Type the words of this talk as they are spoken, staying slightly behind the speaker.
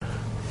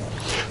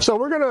So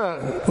we're going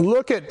to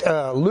look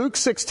at Luke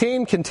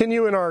 16,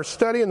 continue in our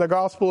study in the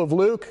Gospel of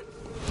Luke.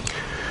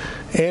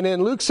 And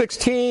in Luke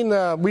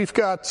 16, we've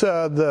got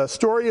the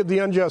story of the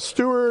unjust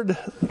steward.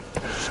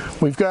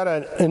 We've got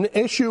an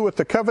issue with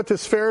the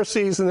covetous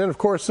Pharisees. And then, of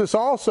course, this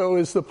also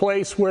is the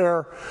place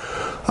where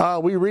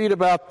we read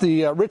about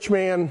the rich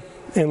man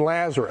and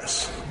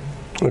Lazarus.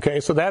 Okay,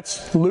 so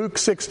that's Luke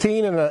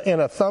 16 in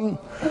a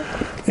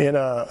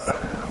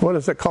what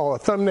is it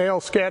called? A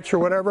thumbnail sketch or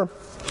whatever.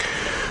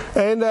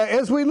 And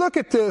as we look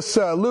at this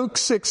Luke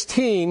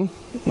 16,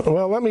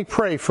 well, let me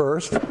pray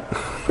first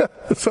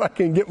so I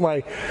can get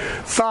my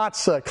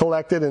thoughts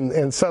collected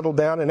and settled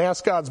down and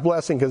ask God's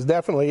blessing, because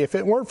definitely if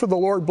it weren't for the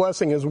Lord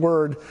blessing His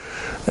Word,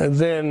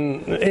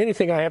 then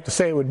anything I have to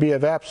say would be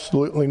of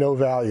absolutely no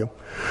value.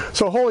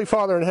 So Holy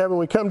Father in heaven,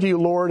 we come to you,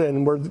 Lord,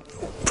 and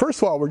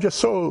first of all, we're just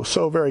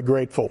so very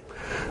grateful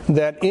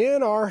that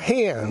in our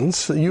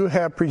hands you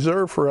have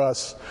preserved for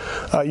us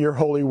your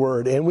holy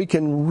Word, and we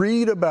can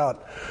read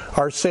about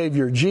our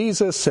Savior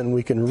Jesus, and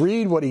we can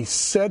read what He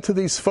said to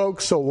these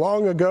folks so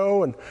long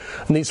ago, and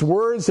these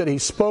words that He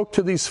spoke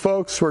to these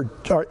folks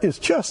is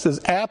just as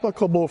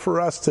applicable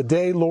for us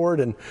today, Lord,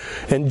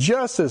 and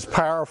just as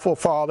powerful,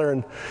 Father.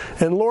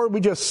 And Lord, we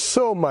just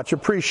so much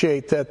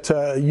appreciate that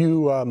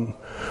you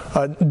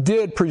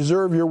did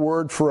preserve your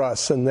Word for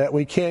us, and that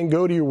we can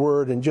go to your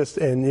Word and just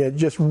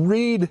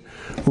read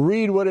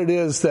what it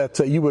is that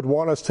you would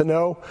want us to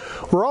know.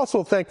 We're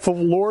also thankful,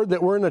 Lord,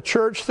 that we're in a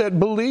church that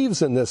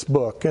believes in this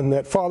book, and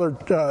that, Father,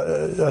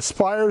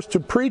 aspires to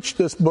preach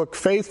this book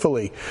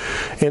faithfully.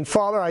 And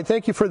Father, I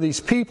thank you for these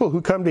people who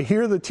come to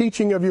hear the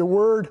teaching of your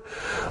Word.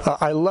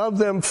 I love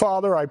them,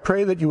 Father. I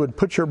pray that you would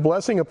put your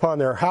blessing upon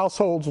their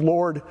households,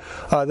 Lord,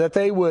 that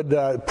they would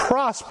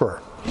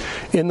prosper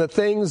in the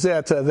things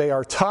that they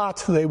are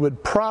taught. They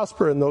would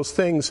prosper in those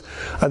things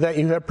that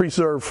you have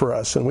preserved for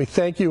us. And we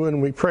thank you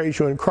and we praise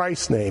you in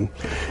Christ's name.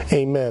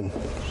 Amen.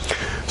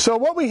 So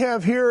what we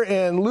have here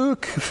in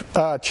Luke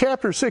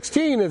chapter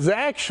 16 is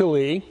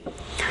actually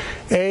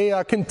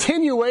a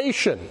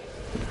continuation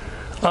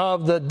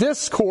of the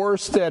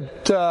discourse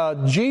that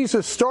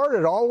Jesus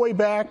started all the way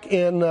back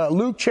in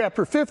Luke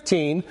chapter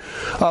 15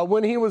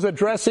 when he was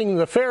addressing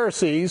the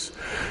Pharisees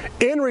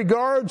in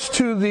regards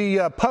to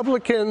the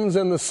publicans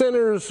and the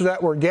sinners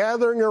that were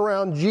gathering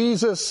around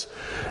Jesus,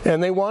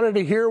 and they wanted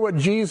to hear what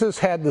Jesus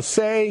had to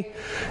say.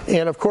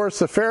 And of course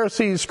the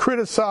Pharisees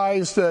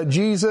criticized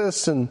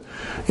Jesus and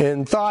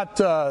thought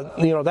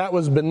that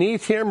was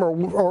beneath him,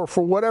 or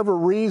for whatever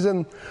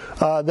reason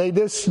they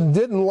just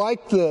didn't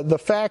like the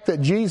fact that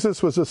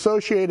Jesus was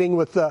associating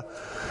with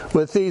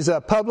these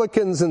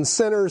publicans and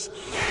sinners.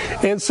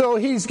 And so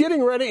he's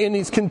getting ready and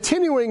he's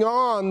continuing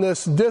on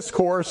this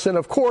discourse. And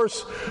of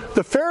course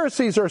the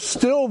Pharisees are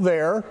still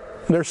there.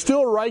 They're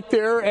still right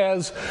there,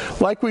 as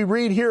like we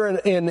read here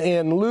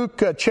in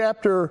Luke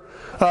chapter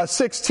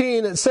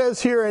 16. It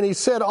says here, and he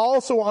said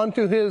also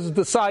unto his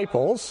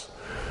disciples.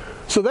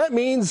 So that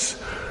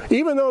means,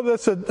 even though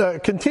that's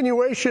a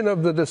continuation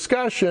of the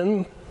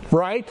discussion,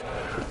 right?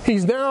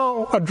 He's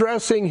now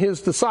addressing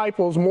his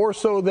disciples more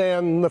so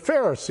than the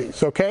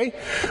Pharisees, okay?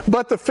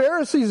 But the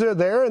Pharisees are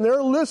there, and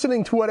they're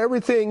listening to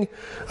everything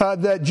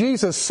that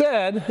Jesus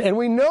said, and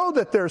we know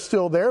that they're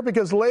still there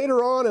because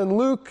later on in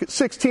Luke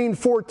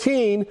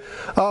 16:14,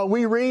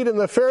 we read, and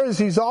the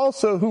Pharisees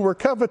also, who were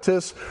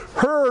covetous,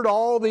 heard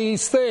all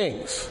these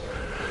things.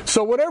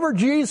 So whatever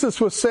Jesus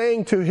was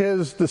saying to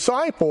his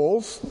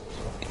disciples,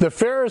 the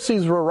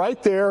Pharisees were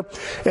right there,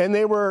 and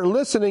they were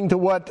listening to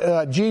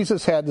what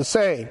Jesus had to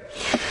say.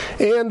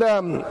 And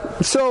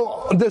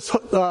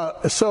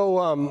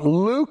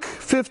Luke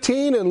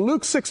 15 and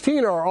Luke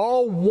 16 are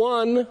all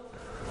one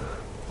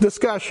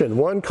discussion,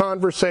 one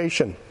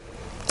conversation.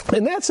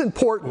 And that's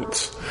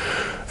important.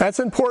 That's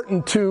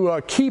important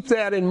to keep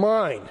that in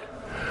mind,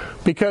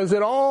 because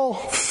it all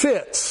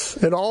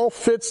fits. It all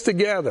fits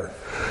together.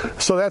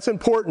 So that's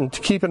important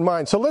to keep in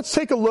mind. So let's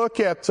take a look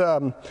at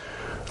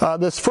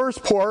this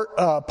first part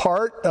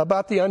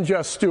about the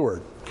unjust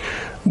steward,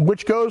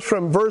 which goes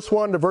from verse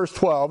 1 to verse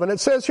 12. And it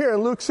says here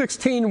in Luke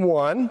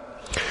 16:1,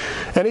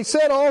 and he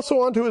said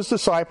also unto his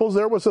disciples,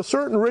 there was a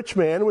certain rich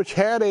man which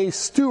had a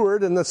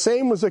steward, and the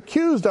same was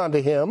accused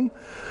unto him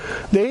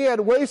that he had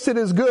wasted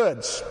his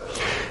goods.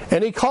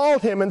 And he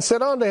called him and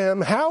said unto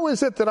him, how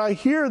is it that I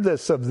hear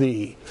this of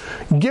thee?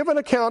 Give an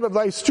account of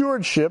thy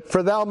stewardship,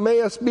 for thou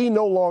mayest be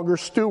no longer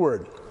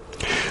steward.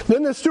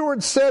 Then the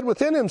steward said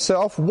within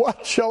himself,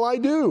 what shall I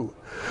do?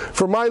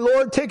 For my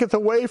Lord taketh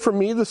away from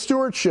me the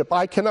stewardship.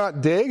 I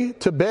cannot dig.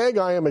 To beg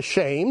I am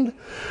ashamed.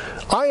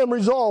 I am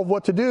resolved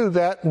what to do,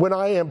 that when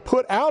I am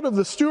put out of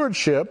the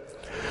stewardship,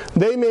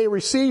 they may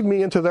receive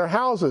me into their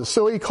houses.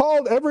 So he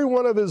called every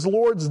one of his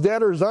Lord's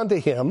debtors unto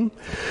him,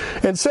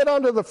 and said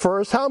unto the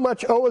first, how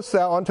much owest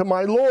thou unto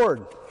my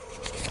Lord?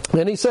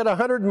 And he said,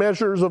 100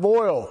 measures of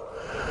oil.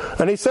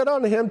 And he said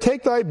unto him,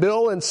 take thy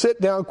bill, and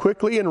sit down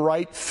quickly, and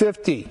write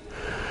 50.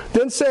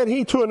 Then said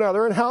he to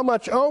another, and how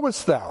much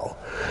owest thou?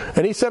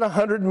 And he said,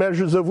 100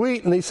 measures of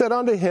wheat. And he said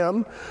unto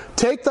him,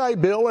 take thy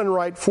bill, and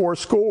write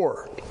 80.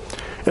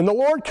 And the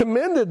Lord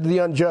commended the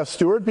unjust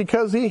steward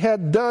because he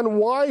had done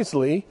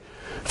wisely,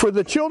 for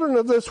the children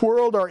of this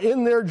world are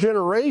in their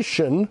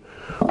generation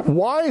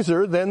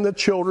wiser than the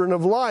children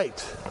of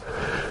light.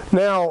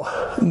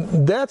 Now,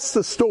 that's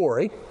the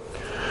story.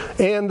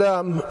 And,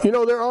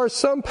 there are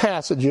some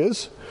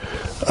passages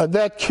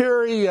that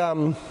carry,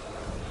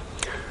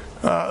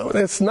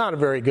 it's not a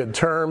very good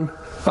term,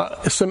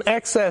 some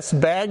excess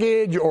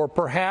baggage, or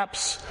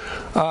perhaps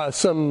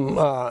some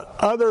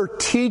other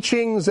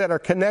teachings that are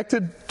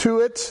connected to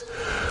it,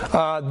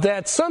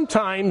 that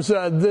sometimes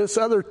this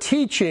other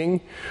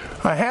teaching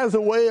has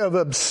a way of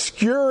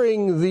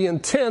obscuring the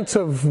intent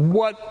of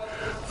what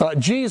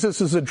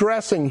Jesus is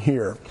addressing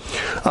here.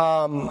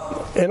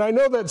 And I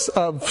know that's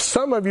of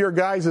some of your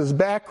guys'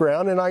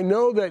 background, and I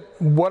know that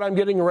what I'm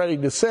getting ready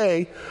to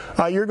say,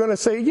 you're going to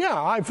say,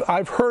 yeah,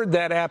 I've heard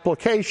that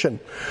application.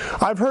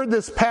 I've heard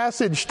this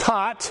passage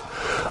taught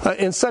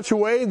in such a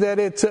way that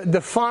it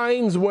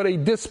defines what a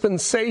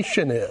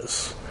dispensation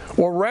is,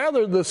 or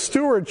rather the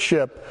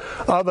stewardship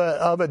of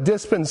a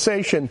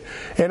dispensation.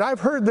 And I've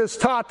heard this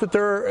taught that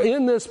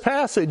in this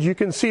passage you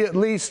can see at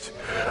least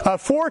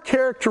 4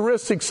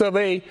 characteristics of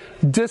a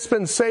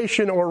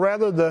dispensation, or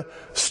rather the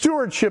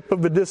stewardship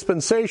of a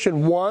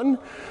dispensation. 1,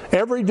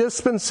 every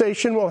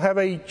dispensation will have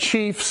a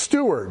chief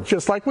steward,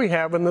 just like we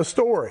have in the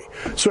story.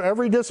 So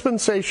every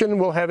dispensation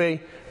will have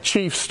a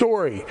chief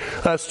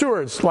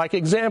stewards. Like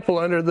example,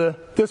 under the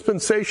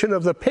dispensation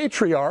of the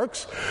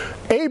patriarchs,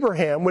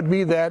 Abraham would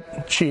be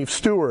that chief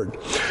steward.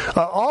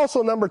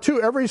 Also, number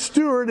 2, every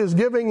steward is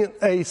giving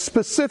a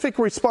specific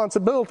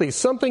responsibility,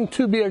 something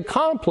to be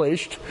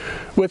accomplished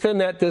within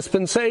that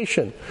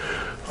dispensation.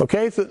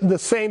 Okay, the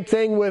same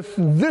thing with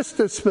this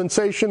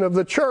dispensation of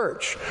the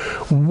church.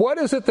 What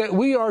is it that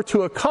we are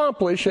to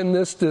accomplish in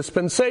this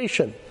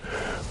dispensation?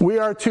 We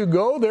are to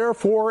go,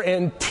 therefore,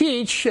 and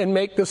teach and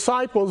make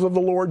disciples of the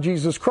Lord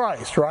Jesus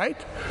Christ, right?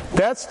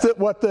 That's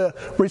what the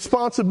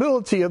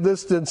responsibility of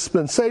this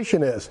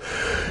dispensation is.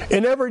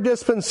 In every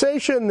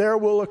dispensation, there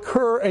will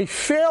occur a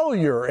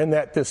failure in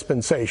that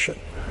dispensation.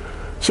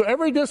 So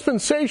every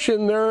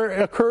dispensation, there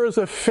occurs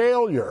a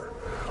failure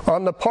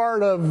on the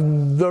part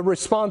of the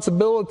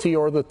responsibility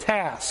or the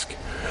task.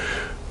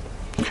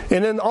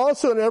 And then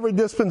also in every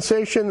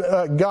dispensation,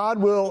 God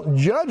will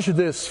judge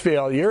this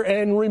failure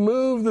and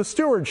remove the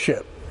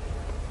stewardship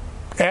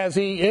as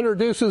He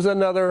introduces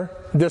another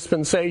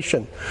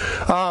dispensation.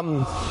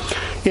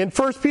 In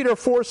 1 Peter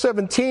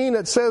 4:17,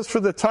 it says, "For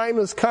the time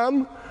has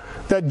come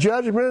that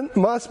judgment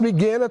must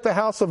begin at the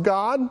house of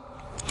God.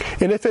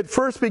 And if it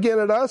first begin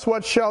at us,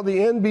 what shall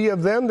the end be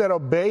of them that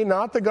obey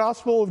not the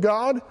gospel of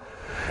God?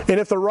 And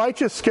if the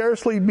righteous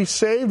scarcely be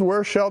saved,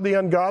 where shall the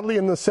ungodly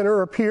and the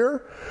sinner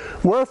appear?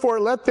 Wherefore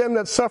let them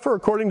that suffer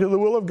according to the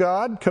will of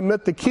God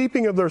commit the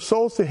keeping of their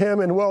souls to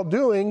Him in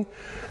well-doing,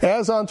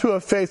 as unto a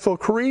faithful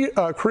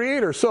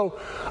Creator." So,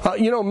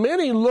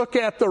 many look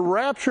at the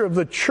rapture of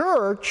the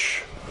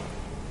church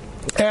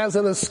as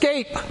an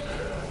escape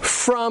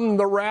from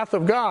the wrath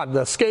of God,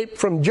 the escape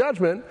from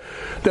judgment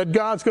that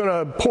God's going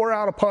to pour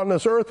out upon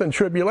this earth in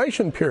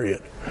tribulation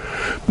period.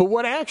 But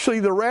what actually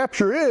the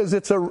rapture is,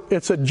 it's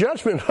a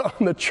judgment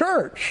on the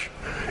church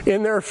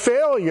in their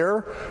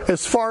failure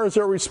as far as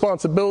their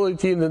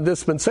responsibility in the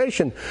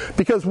dispensation.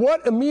 Because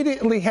what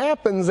immediately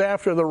happens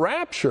after the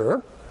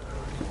rapture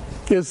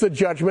is the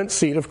judgment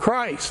seat of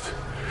Christ.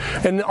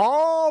 And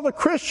all the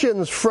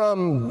Christians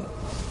from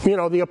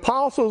the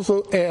apostles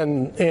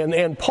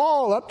and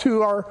Paul up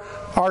to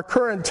our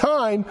current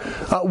time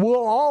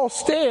will all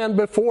stand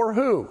before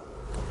who?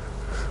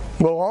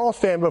 We'll all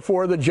stand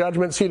before the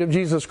judgment seat of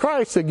Jesus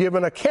Christ to give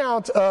an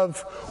account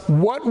of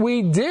what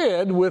we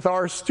did with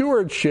our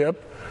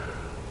stewardship,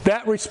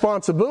 that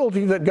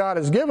responsibility that God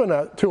has given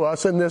to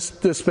us in this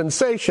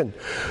dispensation.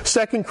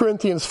 2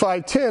 Corinthians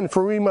 5:10,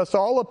 "For we must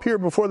all appear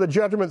before the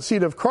judgment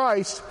seat of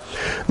Christ,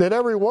 that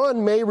every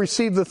one may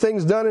receive the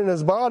things done in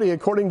his body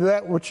according to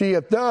that which he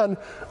hath done,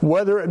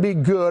 whether it be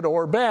good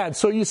or bad."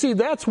 So you see,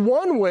 that's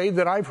one way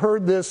that I've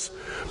heard this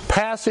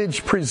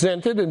passage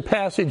presented and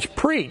passage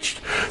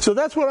preached. So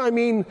that's what I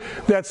mean,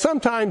 that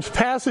sometimes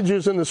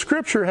passages in the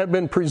Scripture have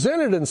been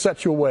presented in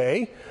such a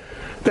way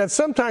that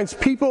sometimes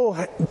people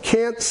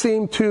can't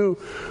seem to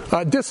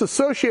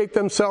disassociate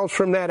themselves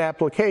from that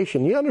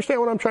application. You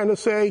understand what I'm trying to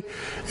say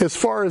as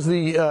far as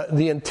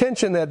the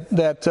intention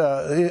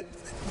that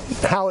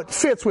how it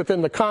fits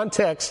within the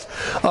context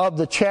of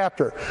the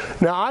chapter.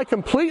 Now, I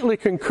completely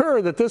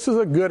concur that this is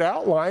a good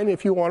outline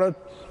if you want to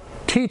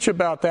teach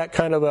about that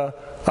kind of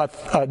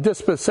a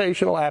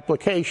dispensational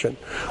application.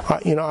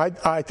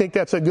 I think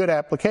that's a good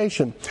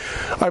application.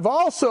 I've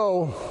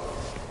also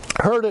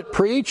heard it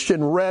preached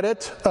and read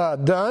it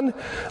done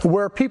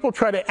where people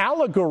try to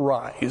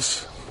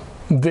allegorize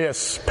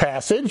this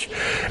passage,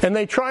 and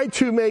they tried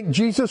to make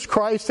Jesus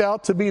Christ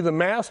out to be the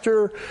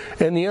master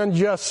and the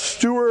unjust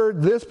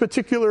steward, this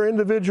particular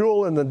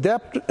individual, and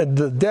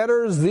the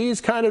debtors,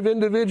 these kind of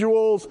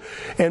individuals.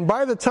 And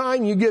by the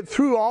time you get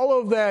through all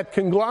of that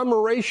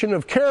conglomeration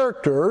of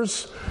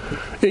characters,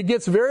 it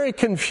gets very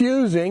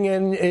confusing,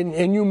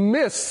 and you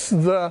miss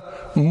the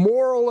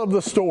moral of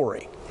the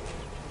story,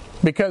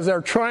 because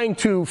they're trying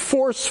to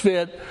force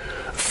fit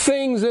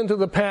things into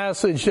the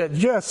passage that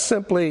just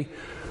simply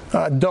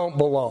don't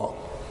belong.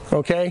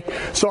 Okay?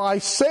 So I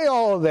say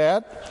all of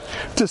that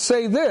to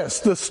say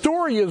this. The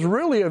story is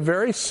really a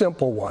very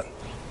simple one.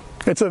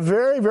 It's a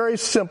very, very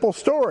simple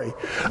story.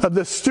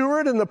 The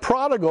steward and the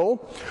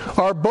prodigal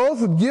are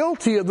both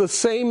guilty of the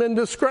same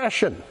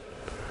indiscretion.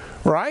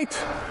 Right?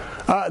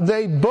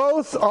 They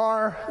both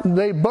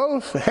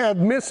have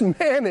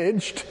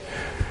mismanaged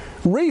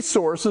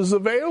resources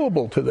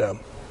available to them.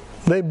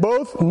 They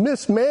both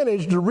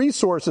mismanaged the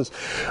resources.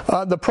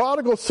 The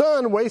prodigal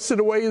son wasted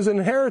away his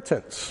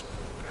inheritance.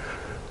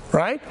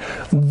 Right?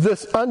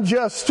 This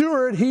unjust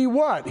steward, he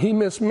what? He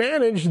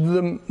mismanaged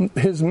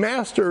his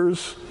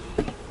master's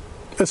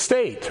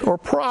estate or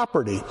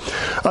property.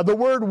 The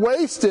word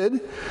wasted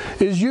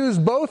is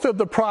used both of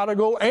the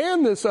prodigal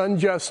and this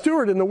unjust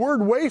steward. And the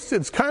word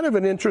wasted is kind of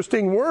an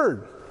interesting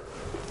word.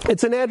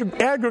 It's an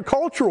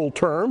agricultural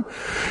term.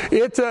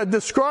 It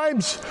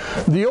describes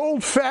the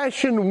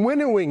old-fashioned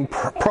winnowing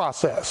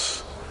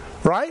process,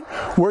 right?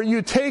 Where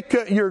you take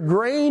your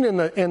grain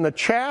and the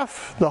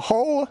chaff, the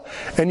hull,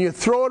 and you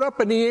throw it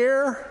up in the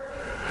air,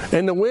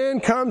 and the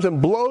wind comes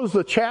and blows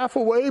the chaff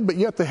away, but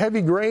yet the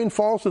heavy grain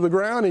falls to the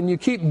ground, and you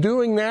keep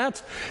doing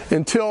that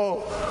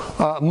until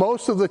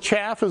most of the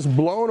chaff is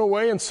blown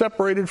away and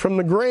separated from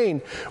the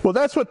grain. Well,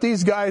 that's what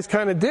these guys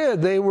kind of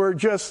did. They were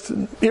just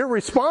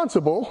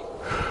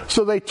irresponsible,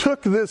 so they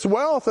took this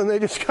wealth and they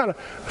just kind of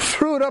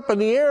threw it up in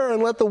the air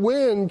and let the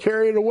wind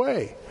carry it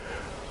away.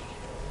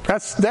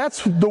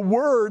 That's the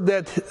word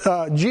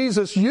that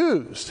Jesus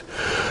used.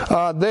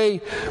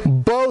 They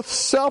both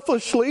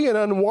selfishly and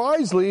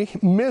unwisely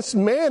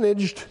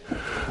mismanaged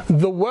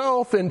the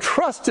wealth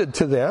entrusted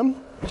to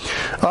them.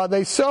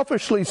 They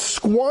selfishly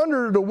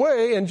squandered it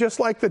away, and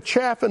just like the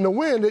chaff in the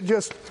wind,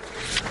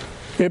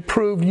 it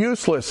proved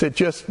useless. It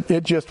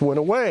just went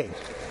away.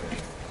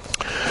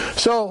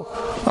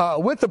 So,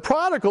 with the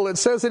prodigal, it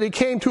says that he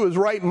came to his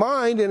right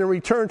mind and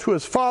returned to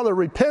his father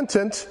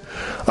repentant,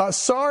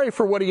 sorry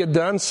for what he had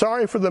done,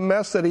 sorry for the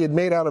mess that he had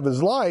made out of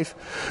his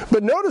life.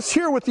 But notice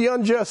here with the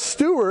unjust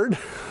steward,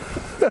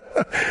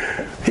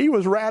 he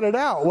was ratted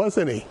out,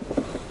 wasn't he?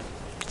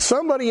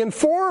 Somebody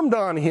informed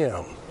on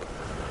him.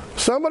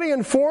 Somebody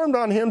informed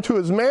on him to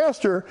his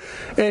master,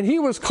 and he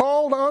was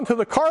called onto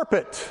the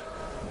carpet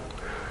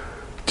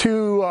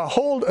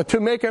to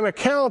make an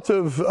account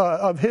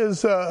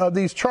of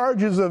these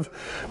charges of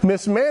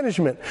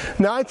mismanagement.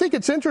 Now, I think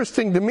it's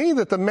interesting to me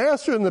that the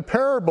master in the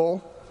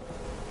parable,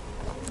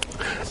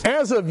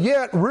 as of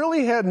yet,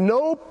 really had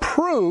no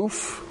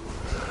proof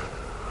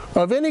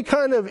of any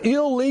kind of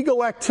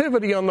illegal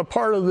activity on the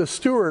part of the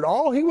steward.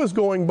 All he was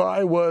going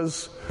by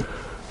was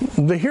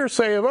the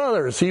hearsay of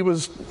others. He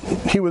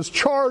was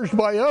charged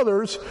by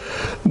others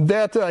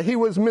that he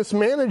was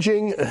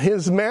mismanaging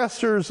his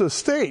master's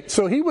estate.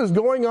 So he was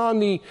going on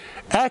the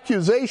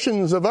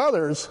accusations of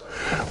others,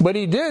 but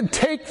he did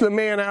take the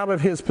man out of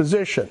his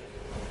position.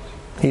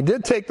 He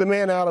did take the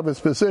man out of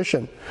his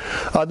position.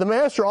 The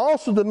master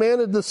also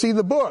demanded to see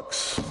the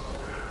books.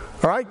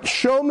 All right,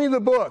 show me the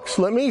books.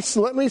 Let me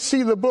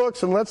see the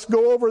books, and let's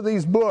go over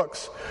these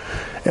books.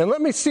 And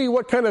let me see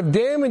what kind of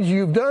damage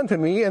you've done to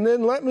me, and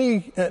then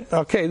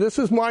okay, this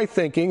is my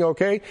thinking,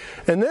 okay?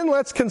 And then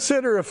let's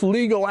consider if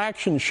legal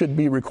action should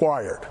be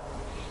required.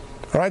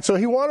 All right, so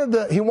he wanted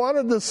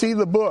to see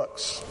the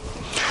books.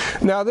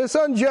 Now, this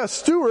unjust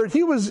steward,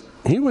 he was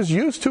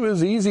used to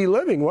his easy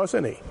living,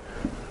 wasn't he?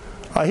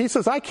 He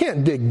says, I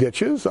can't dig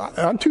ditches.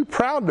 I'm too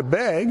proud to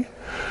beg.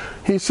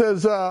 He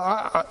says,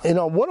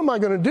 what am I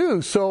going to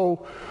do?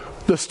 So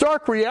the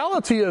stark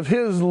reality of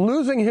his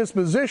losing his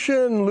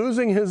position,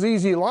 losing his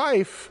easy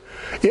life,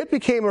 it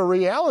became a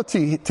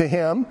reality to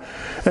him.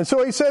 And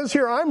so he says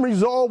here, I'm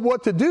resolved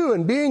what to do.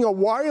 And being a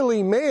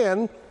wily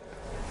man,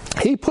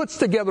 he puts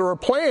together a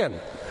plan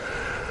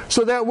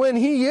so that when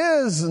he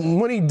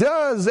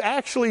does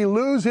actually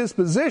lose his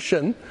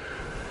position,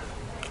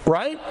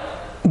 right,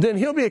 then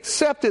he'll be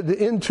accepted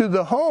into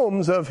the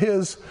homes of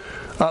his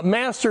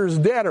master's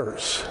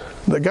debtors.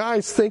 The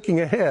guy's thinking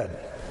ahead.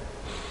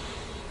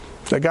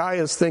 The guy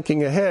is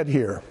thinking ahead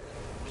here.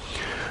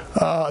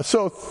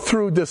 So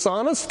through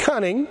dishonest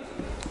cunning,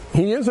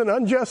 he is an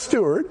unjust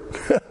steward.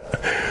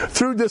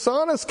 Through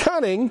dishonest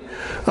cunning,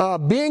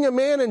 being a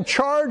man in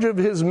charge of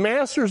his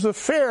master's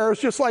affairs,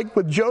 just like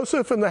with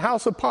Joseph in the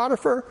house of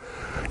Potiphar.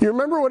 You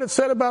remember what it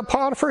said about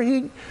Potiphar?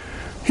 He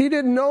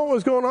didn't know what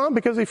was going on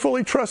because he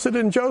fully trusted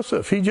in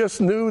Joseph. He just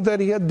knew that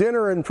he had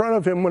dinner in front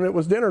of him when it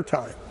was dinner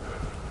time,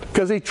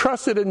 because he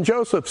trusted in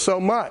Joseph so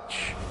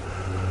much.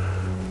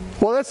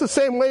 Well, that's the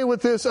same way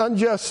with this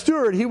unjust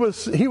steward. He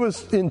was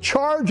in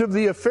charge of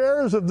the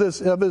affairs of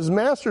his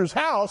master's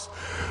house.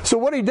 So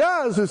what he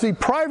does is he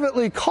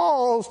privately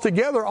calls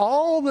together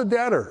all the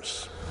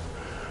debtors.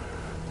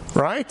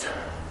 Right?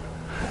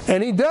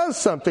 And he does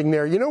something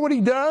there. You know what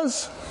he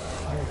does?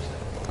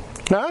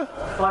 Huh?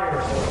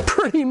 Fire.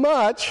 Pretty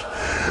much.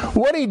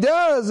 What he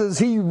does is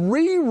he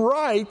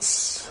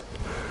rewrites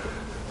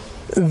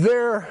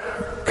their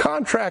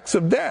contracts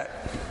of debt.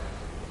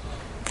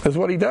 Is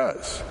what he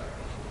does.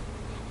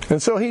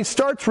 And so he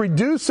starts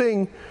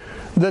reducing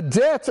the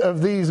debt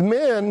of these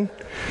men,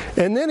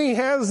 and then he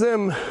has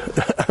them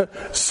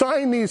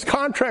sign these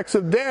contracts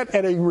of debt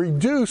at a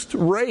reduced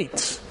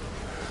rate.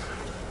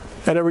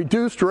 At a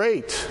reduced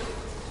rate.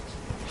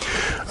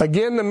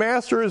 Again, the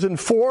master is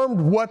informed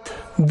what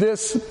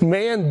this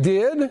man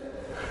did,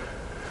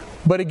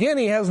 but again,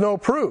 he has no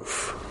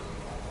proof.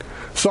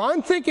 So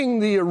I'm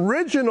thinking the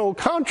original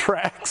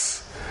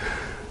contracts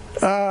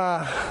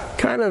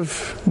kind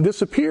of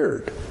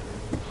disappeared.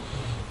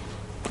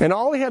 And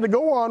all he had to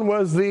go on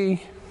was the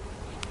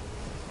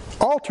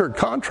altered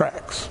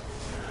contracts.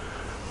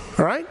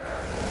 All right?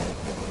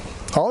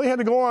 All he had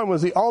to go on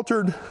was the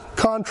altered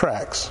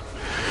contracts.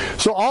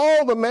 So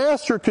all the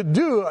master could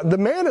do, the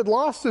man had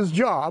lost his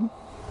job,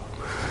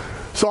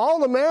 so all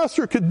the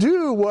master could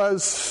do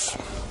was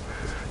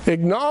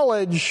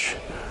acknowledge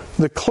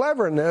the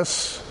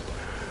cleverness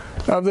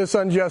of this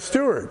unjust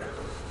steward.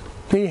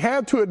 He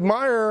had to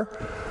admire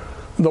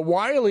the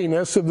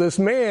wiliness of this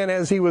man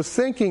as he was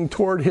thinking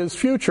toward his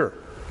future.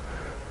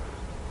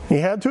 He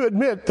had to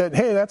admit that,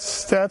 hey,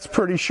 that's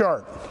pretty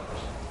sharp.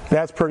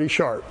 That's pretty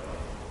sharp.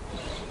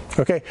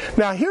 Okay,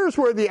 now here's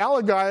where the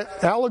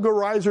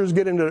allegorizers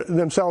get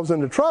themselves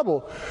into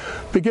trouble,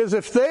 because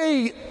if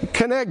they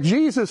connect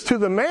Jesus to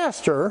the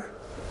master,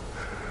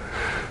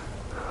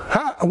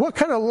 what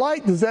kind of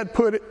light does that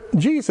put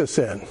Jesus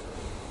in?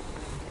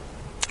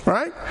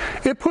 Right?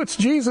 It puts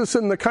Jesus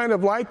in the kind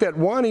of light that,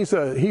 one, he's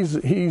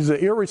an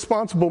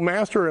irresponsible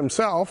master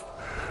himself.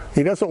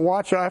 He doesn't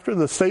watch after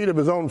the state of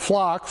his own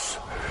flocks.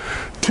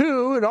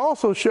 Two, it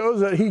also shows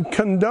that he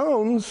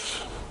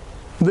condones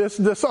this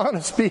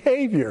dishonest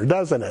behavior,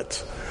 doesn't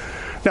it?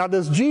 Now,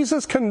 does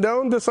Jesus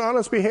condone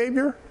dishonest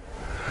behavior?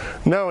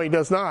 No, he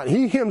does not.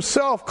 He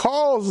himself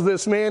calls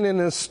this man in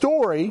his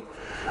story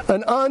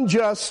an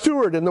unjust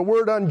steward, and the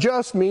word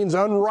unjust means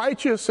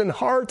unrighteous in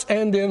heart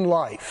and in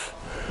life.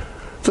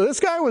 So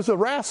this guy was a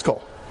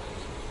rascal.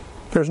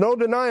 There's no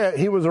denying it,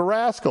 he was a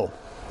rascal.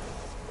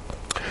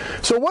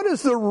 So what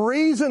is the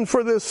reason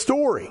for this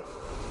story?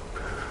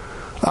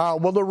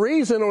 Well, the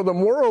reason or the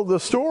moral of the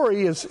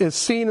story is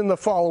seen in the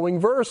following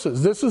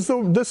verses. This is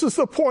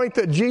the point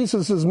that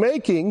Jesus is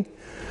making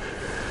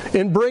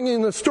in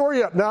bringing the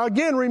story up. Now,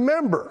 again,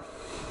 remember,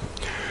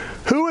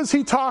 who is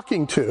he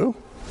talking to?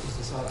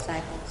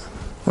 Disciples.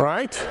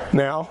 Right?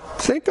 Now,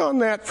 think on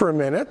that for a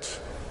minute.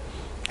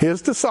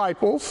 His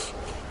disciples.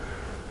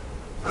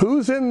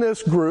 Who's in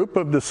this group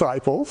of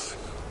disciples?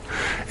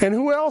 And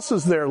who else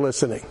is there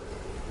listening?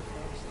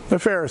 The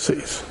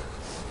Pharisees.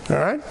 All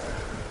right?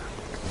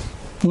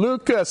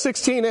 Luke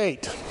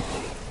 16:8.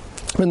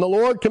 And the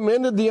Lord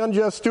commended the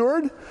unjust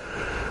steward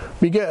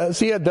because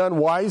he had done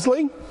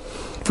wisely.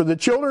 For the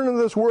children of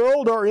this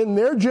world are in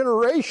their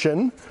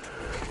generation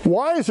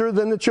wiser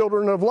than the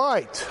children of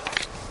light.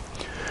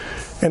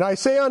 And I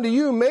say unto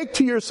you, make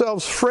to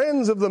yourselves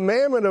friends of the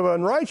mammon of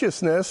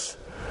unrighteousness,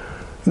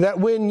 that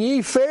when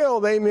ye fail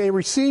they may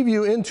receive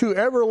you into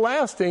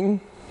everlasting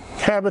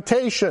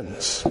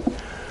habitations.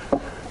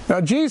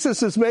 Now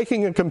Jesus is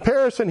making a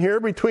comparison here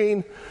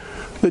between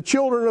the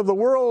children of the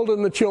world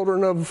and the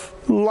children of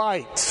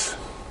light.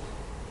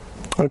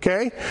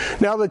 Okay?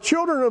 Now the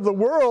children of the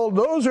world,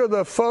 those are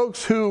the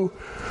folks who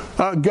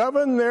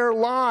govern their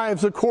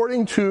lives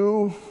according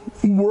to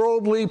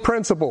worldly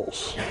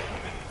principles.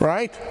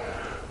 Right?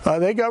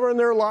 They govern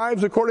their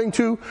lives according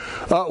to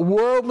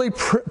worldly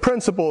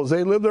principles.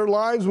 They live their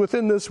lives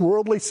within this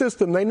worldly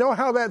system. They know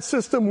how that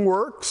system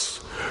works,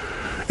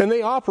 and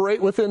they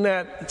operate within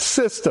that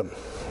system.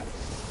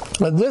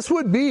 This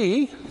would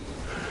be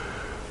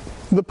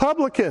the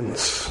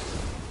publicans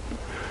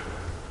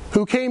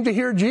who came to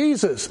hear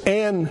Jesus.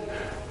 And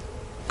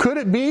could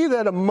it be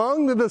that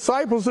among the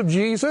disciples of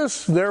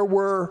Jesus there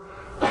were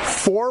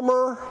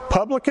former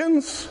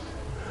publicans?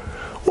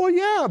 Well,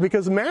 yeah,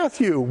 because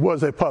Matthew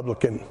was a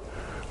publican,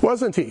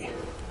 wasn't he?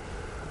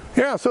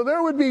 Yeah, so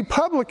there would be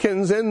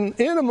publicans in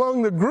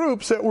among the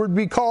groups that would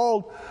be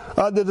called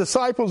the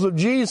disciples of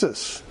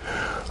Jesus.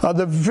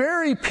 The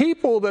very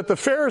people that the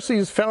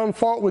Pharisees found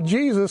fault with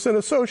Jesus and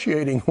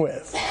associating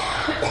with.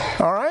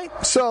 All right?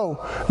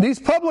 So, these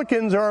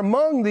publicans are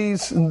among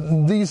these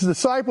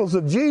disciples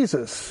of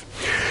Jesus.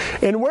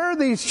 And where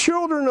these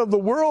children of the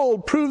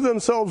world prove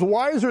themselves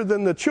wiser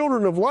than the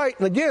children of light,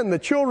 and again, the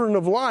children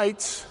of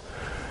light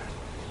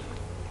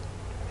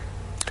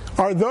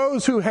are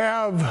those who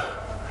have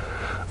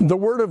the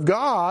Word of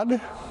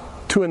God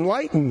to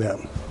enlighten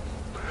them,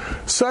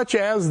 such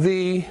as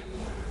the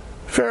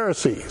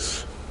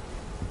Pharisees.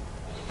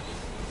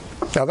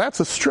 Now that's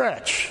a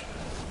stretch.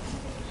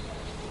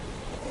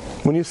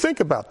 When you think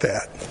about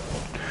that.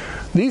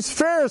 These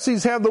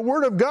Pharisees have the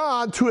Word of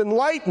God to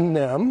enlighten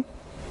them,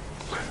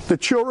 the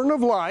children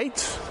of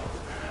light,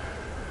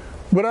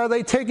 but are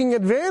they taking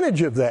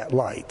advantage of that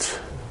light?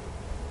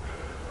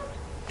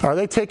 Are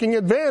they taking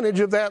advantage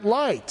of that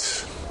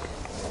light?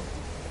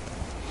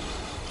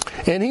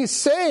 And he's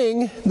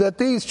saying that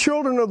these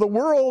children of the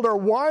world are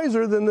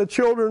wiser than the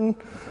children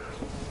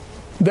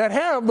that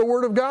have the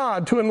Word of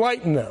God to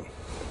enlighten them.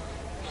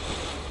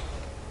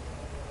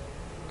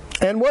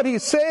 And what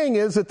he's saying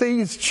is that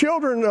these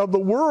children of the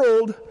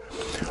world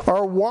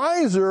are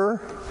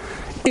wiser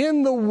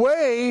in the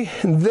way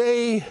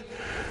they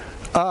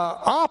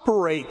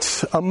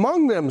operate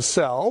among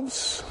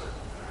themselves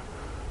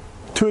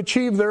to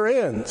achieve their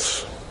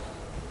ends.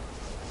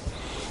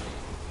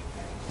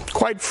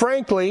 Quite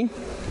frankly,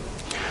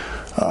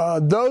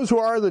 those who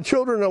are the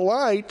children of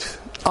light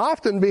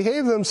often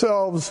behave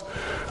themselves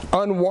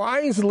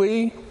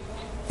unwisely,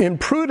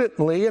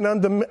 imprudently, and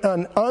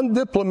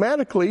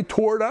undiplomatically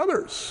toward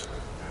others.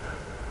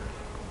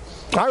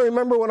 I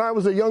remember when I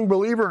was a young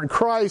believer in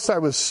Christ, I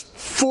was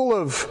full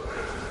of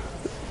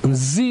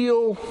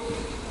zeal,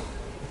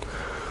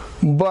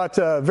 but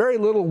very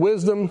little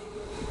wisdom.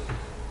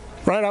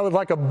 Right? I was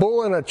like a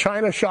bull in a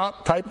china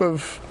shop type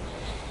of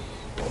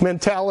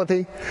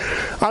mentality.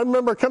 I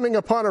remember coming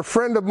upon a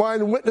friend of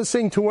mine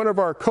witnessing to one of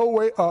our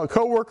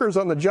co-workers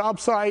on the job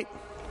site.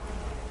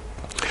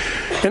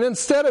 And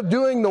instead of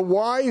doing the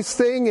wise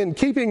thing and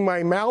keeping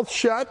my mouth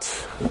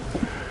shut,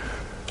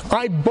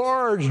 I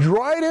barged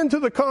right into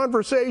the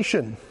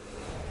conversation.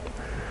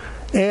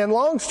 And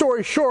long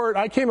story short,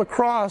 I came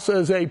across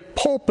as a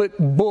pulpit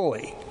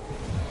bully.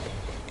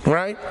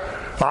 Right?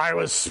 I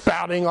was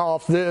spouting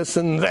off this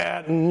and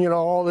that and,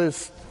 all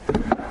this.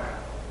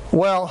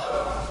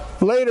 Well,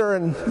 later,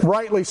 and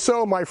rightly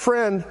so, my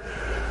friend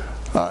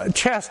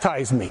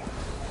chastised me.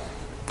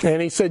 And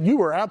he said, you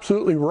were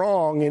absolutely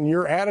wrong in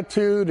your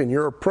attitude and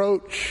your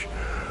approach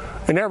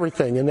and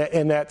everything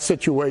in that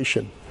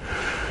situation.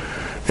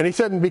 And he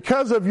said, and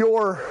because of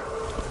your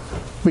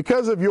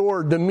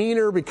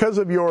demeanor, because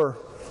of your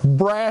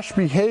brash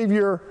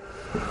behavior,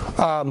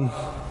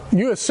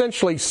 you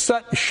essentially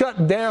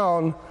shut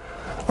down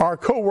our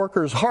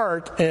co-worker's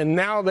heart, and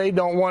now they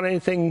don't want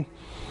anything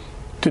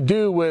to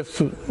do with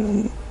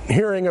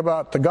hearing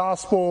about the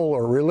gospel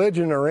or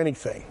religion or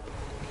anything.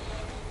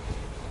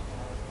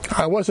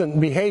 I wasn't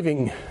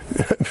behaving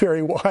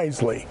very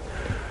wisely,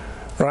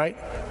 right?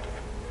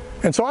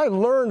 And so I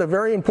learned a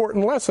very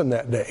important lesson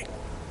that day.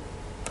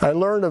 I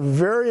learned a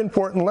very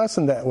important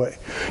lesson that way.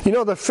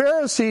 The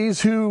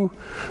Pharisees who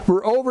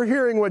were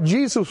overhearing what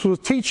Jesus was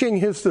teaching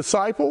his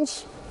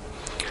disciples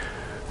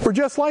were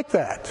just like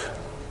that.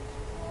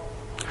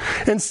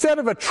 Instead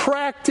of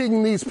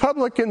attracting these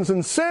publicans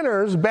and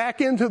sinners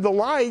back into the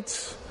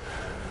light,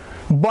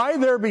 by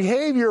their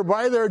behavior,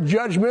 by their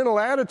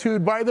judgmental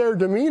attitude, by their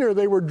demeanor,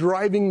 they were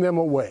driving them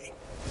away.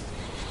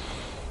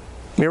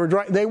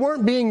 They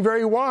weren't being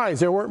very wise.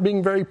 They weren't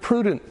being very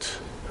prudent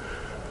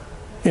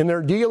in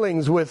their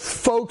dealings with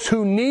folks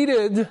who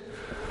needed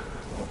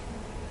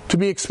to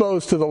be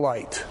exposed to the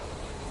light.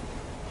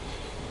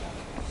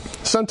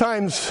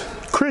 Sometimes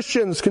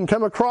Christians can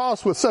come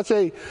across with such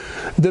a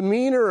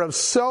demeanor of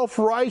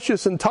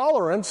self-righteous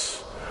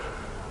intolerance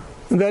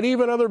that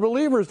even other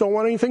believers don't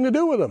want anything to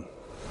do with them.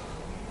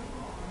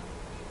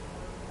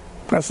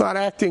 That's not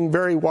acting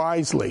very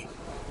wisely,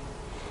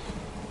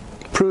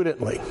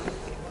 prudently.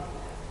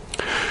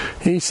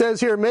 He says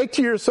here, make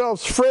to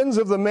yourselves friends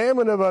of the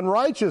mammon of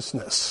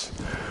unrighteousness.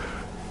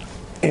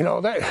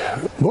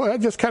 That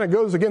just kind of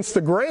goes against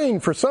the grain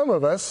for some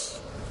of us.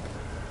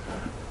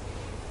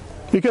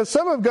 Because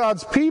some of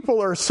God's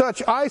people are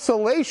such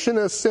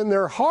isolationists in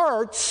their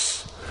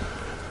hearts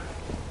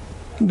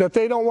that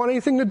they don't want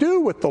anything to do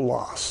with the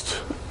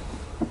lost.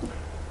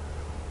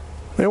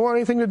 They don't want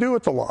anything to do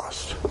with the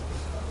lost.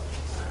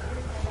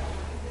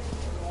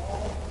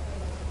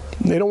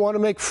 They don't want to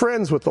make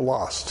friends with the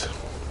lost.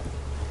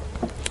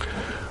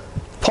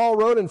 Paul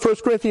wrote in 1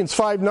 Corinthians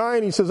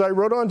 5:9, he says, I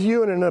wrote unto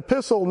you in an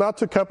epistle not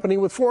to company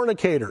with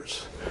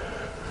fornicators.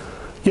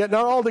 Yet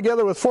not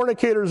altogether with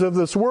fornicators of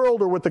this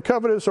world, or with the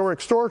covetous, or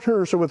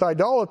extortioners, or with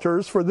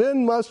idolaters, for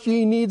then must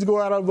ye needs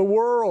go out of the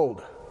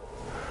world.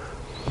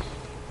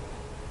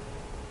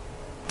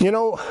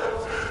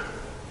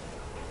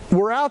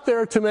 We're out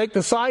there to make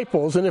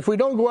disciples, and if we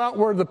don't go out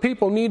where the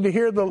people need to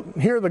hear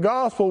the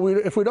gospel,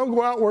 if we don't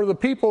go out where the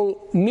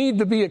people need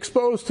to be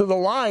exposed to the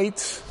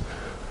light,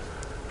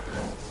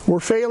 we're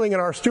failing in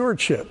our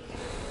stewardship.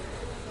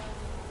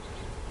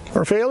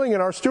 We're failing in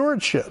our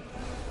stewardship.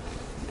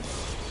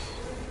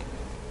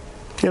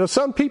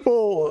 Some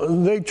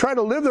people, they try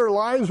to live their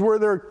lives where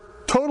they're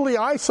totally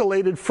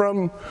isolated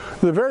from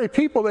the very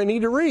people they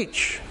need to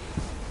reach.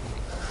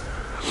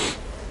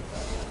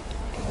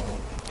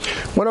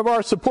 One of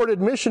our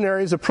supported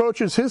missionaries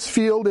approaches his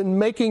field in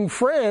making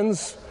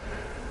friends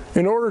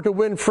in order to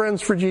win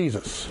friends for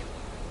Jesus.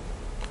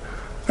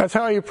 That's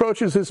how he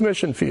approaches his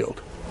mission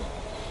field.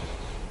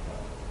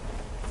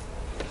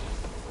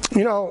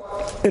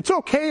 It's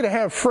okay to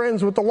have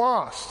friends with the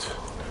lost.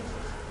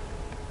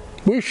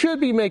 We should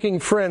be making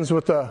friends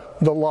with the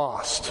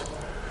lost.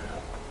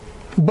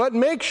 But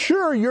make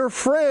sure your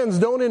friends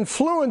don't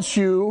influence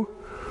you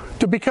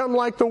to become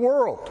like the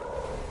world.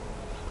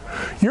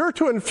 You're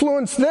to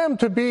influence them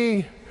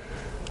to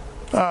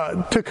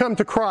come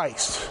to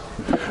Christ.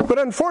 But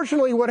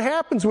unfortunately, what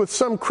happens with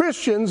some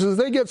Christians is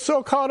they get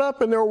so caught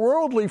up in their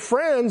worldly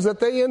friends that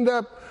they end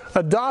up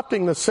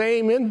adopting the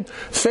same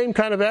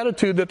kind of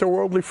attitude that their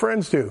worldly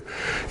friends do.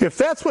 If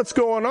that's what's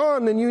going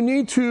on, then you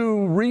need to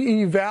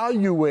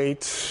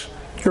reevaluate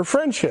your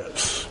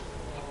friendships.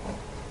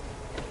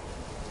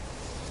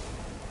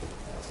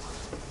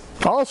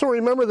 Also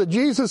remember that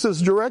Jesus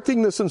is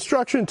directing this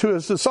instruction to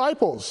his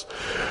disciples.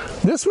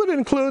 This would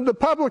include the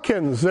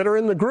publicans that are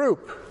in the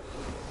group.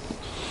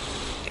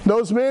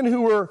 Those men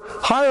who were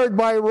hired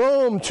by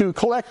Rome to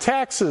collect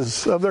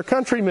taxes of their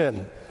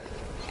countrymen.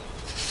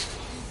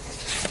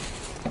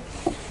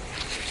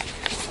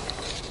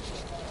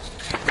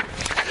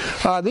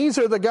 These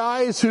are the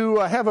guys who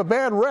have a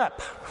bad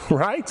rep,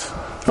 right?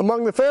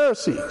 Among the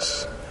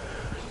Pharisees.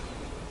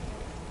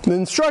 The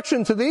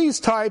instruction to these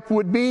type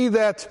would be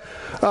that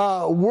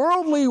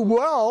worldly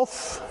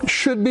wealth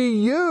should be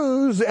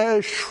used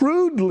as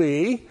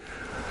shrewdly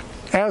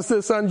as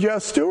this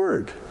unjust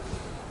steward.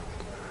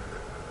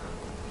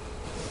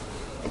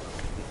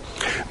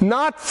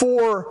 Not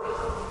for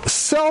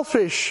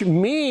selfish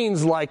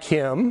means like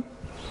him,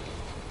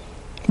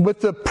 with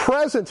the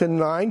present in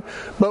mind,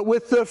 but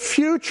with the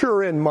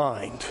future in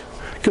mind.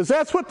 Because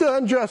that's what the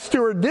unjust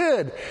steward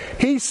did.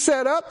 He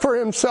set up for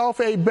himself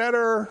a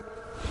better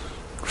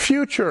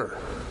future.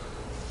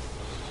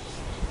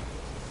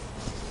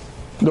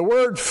 The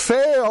word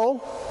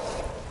fail,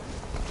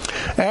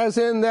 as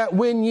in that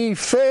when ye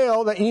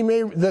fail,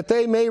 that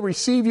they may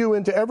receive you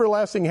into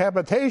everlasting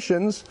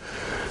habitations,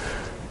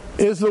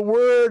 is the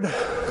word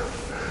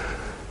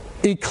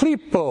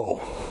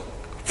eklipo,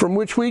 from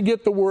which we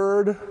get the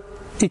word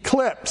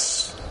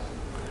eclipse.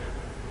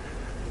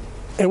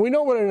 And we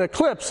know what an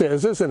eclipse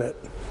is, isn't it?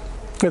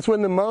 It's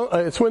when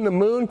the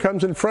moon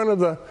comes in front of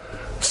the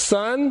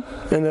sun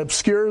and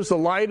obscures the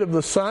light of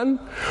the sun,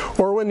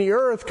 or when the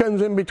earth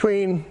comes in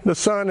between the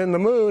sun and the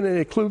moon and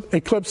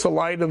eclipses the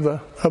light of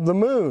the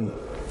moon.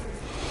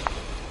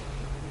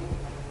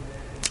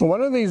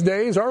 One of these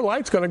days our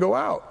light's going to go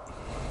out.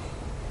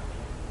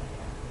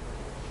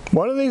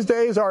 One of these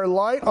days our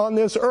light on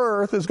this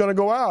earth is going to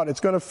go out.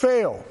 It's going to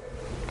fail.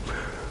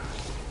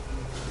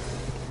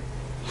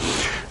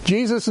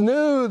 Jesus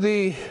knew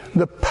the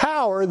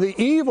power, the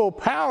evil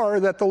power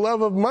that the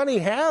love of money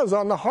has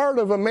on the heart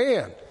of a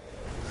man.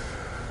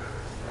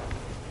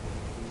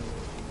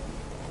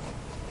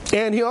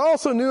 And he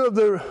also knew of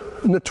the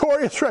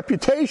notorious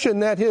reputation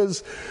that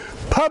his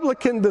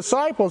publican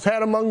disciples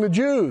had among the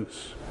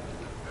Jews.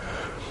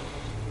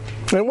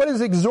 And what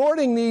is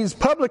exhorting these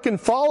publican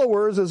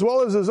followers as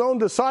well as his own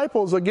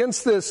disciples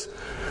against this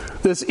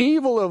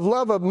evil of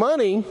love of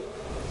money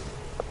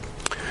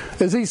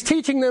is he's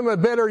teaching them a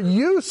better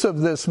use of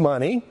this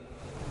money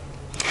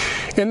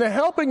in the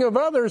helping of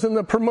others and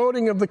the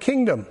promoting of the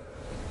kingdom.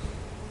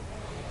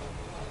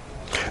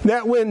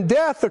 That when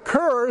death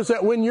occurs,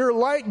 that when your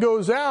light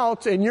goes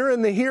out and you're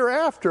in the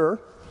hereafter,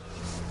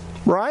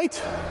 right?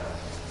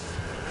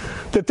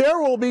 That there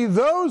will be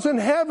those in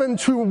heaven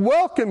to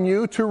welcome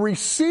you, to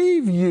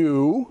receive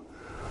you,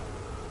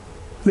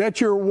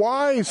 that your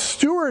wise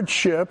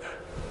stewardship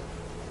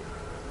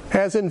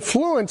has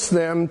influenced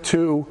them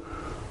to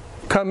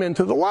come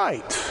into the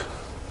light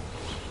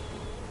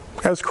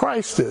as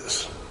Christ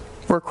is,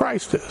 where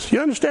Christ is.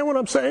 You understand what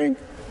I'm saying?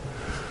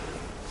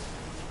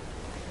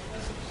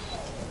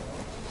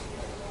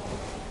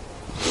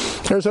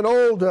 There's an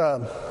old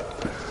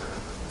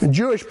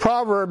Jewish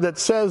proverb that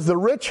says, the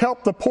rich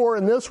help the poor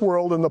in this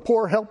world and the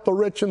poor help the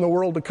rich in the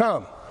world to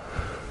come.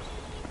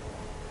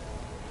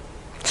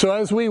 So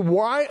as we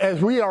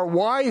are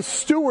wise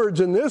stewards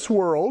in this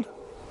world,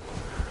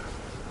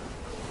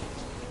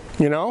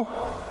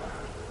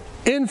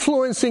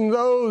 influencing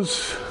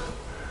those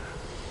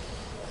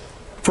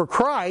for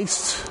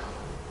Christ,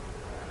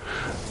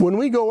 when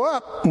we go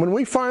up,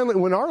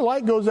 when our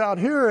light goes out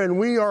here and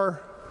we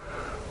are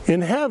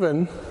in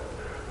heaven,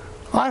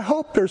 I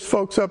hope there's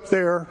folks up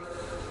there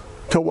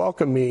to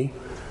welcome me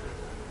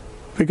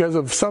because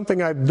of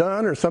something I've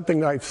done or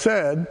something I've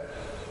said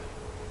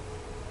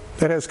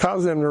that has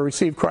caused them to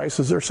receive Christ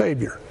as their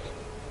Savior.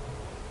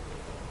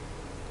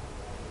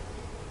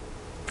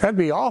 That'd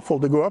be awful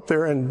to go up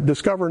there and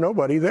discover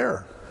nobody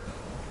there.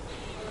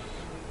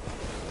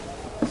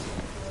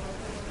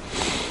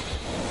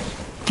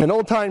 An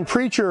old-time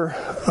preacher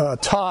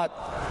taught,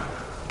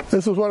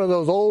 this was one of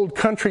those old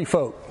country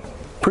folk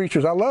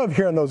preachers. I love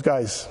hearing those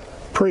guys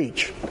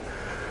preach.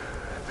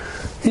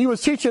 He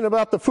was teaching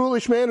about the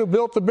foolish man who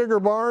built the bigger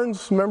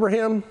barns. Remember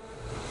him?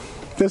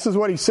 This is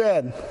what he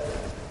said.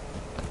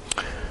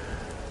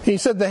 He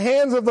said, the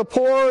hands of the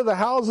poor, the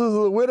houses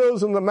of the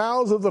widows, and the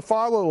mouths of the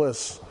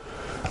fatherless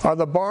are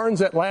the barns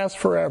that last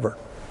forever.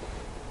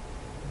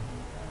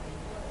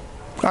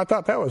 I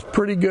thought that was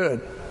pretty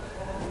good.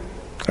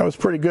 That was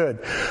pretty good.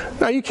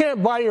 Now, you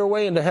can't buy your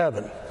way into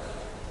heaven.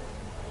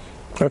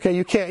 Okay,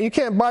 you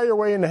can't buy your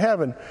way into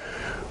heaven.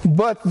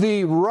 But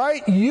the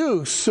right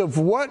use of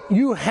what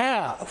you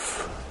have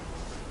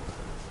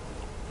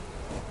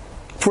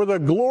for the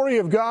glory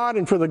of God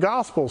and for the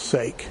gospel's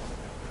sake,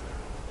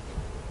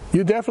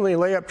 you definitely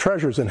lay up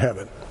treasures in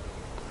heaven.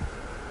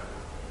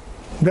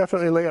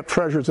 Definitely lay up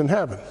treasures in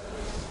heaven.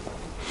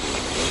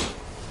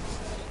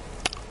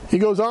 He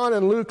goes on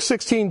in Luke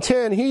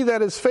 16:10, he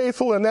that is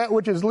faithful in that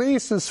which is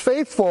least is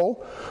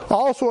faithful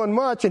also in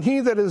much, and he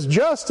that is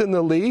just in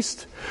the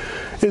least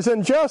is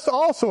unjust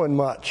also in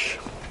much.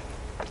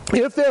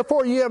 If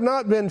therefore ye have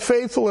not been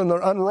faithful in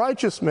the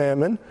unrighteous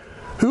mammon,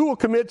 who will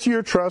commit to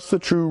your trust the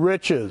true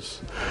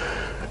riches?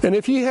 And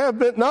if ye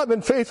have not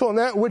been faithful in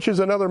that which is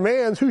another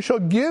man's, who shall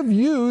give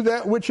you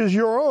that which is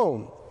your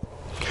own?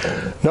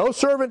 No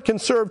servant can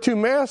serve two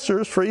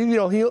masters, for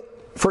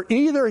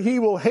either he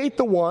will hate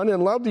the one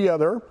and love the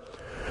other,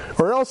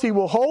 or else he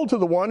will hold to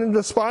the one and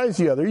despise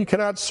the other. You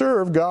cannot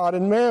serve God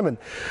and mammon.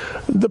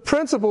 The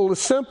principle is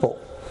simple,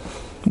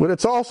 but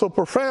it's also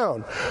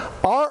profound.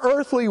 Our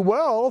earthly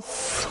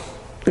wealth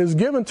is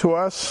given to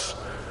us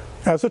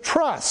as a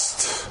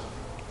trust,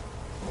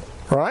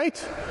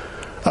 right?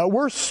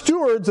 We're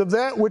stewards of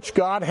that which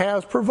God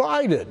has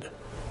provided.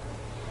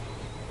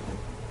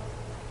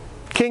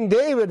 King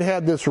David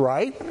had this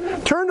right.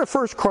 Turn to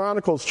 1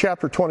 Chronicles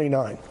chapter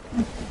 29.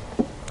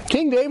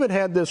 King David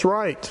had this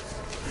right.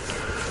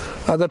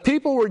 The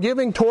people were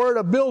giving toward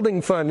a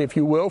building fund, if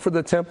you will, for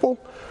the temple,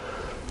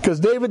 because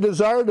David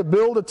desired to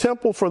build a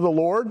temple for the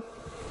Lord.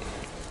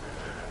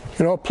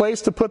 You know, a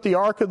place to put the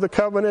Ark of the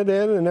Covenant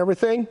in and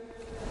everything.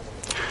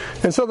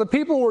 And so the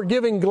people were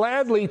giving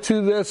gladly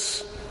to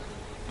this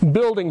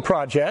building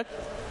project.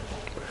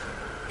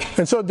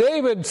 And so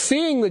David,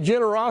 seeing the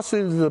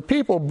generosity of the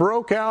people,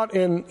 broke out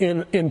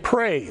in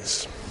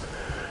praise.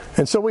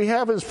 And so we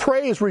have his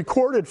praise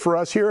recorded for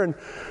us here in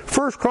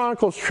 1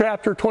 Chronicles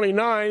chapter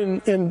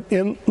 29,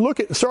 and look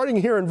at, starting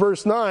here in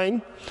verse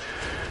 9,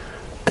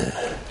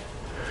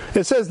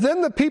 it says,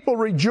 Then the people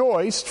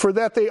rejoiced, for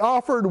that they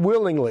offered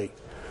willingly,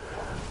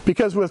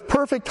 because with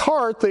perfect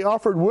heart they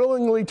offered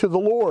willingly to the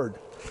Lord.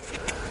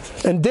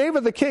 And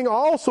David the king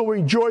also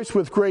rejoiced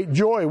with great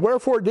joy.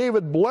 Wherefore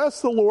David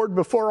blessed the Lord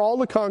before all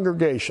the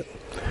congregation.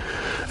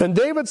 And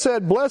David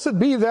said, Blessed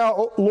be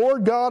thou,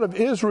 Lord God of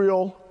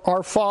Israel,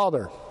 our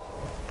Father,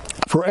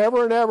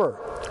 forever and ever.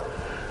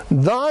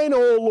 Thine,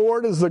 O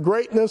Lord, is the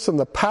greatness and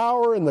the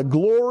power and the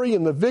glory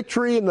and the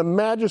victory and the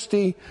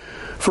majesty.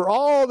 For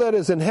all that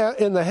is in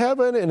the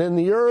heaven and in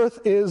the earth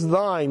is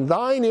thine.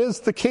 Thine is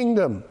the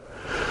kingdom,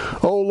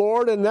 O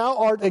Lord, and thou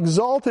art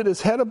exalted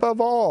as head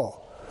above all.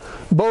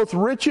 Both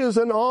riches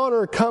and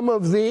honor come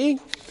of thee,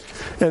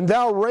 and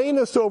thou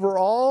reignest over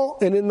all,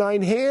 and in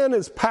thine hand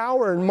is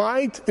power and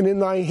might, and in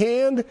thy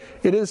hand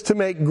it is to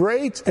make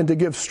great and to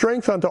give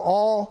strength unto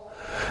all.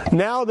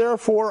 Now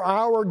therefore,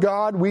 our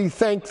God, we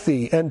thank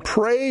thee, and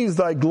praise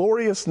thy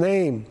glorious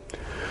name.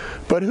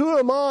 But who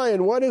am I,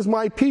 and what is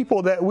my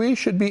people, that we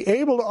should be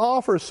able to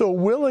offer so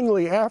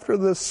willingly after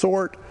this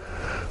sort?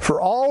 For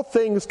all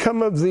things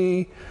come of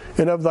thee,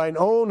 and of thine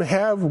own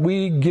have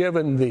we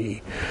given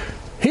thee.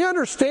 He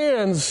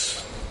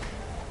understands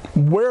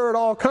where it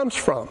all comes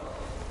from.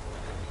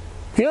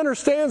 He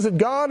understands that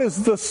God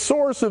is the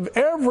source of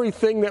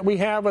everything that we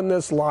have in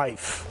this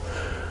life.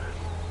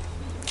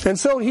 And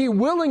so he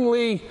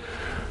willingly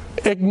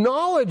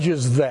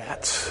acknowledges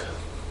that.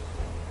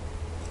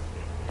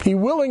 He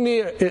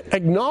willingly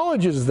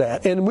acknowledges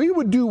that. And we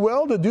would do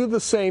well to do the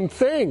same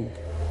thing.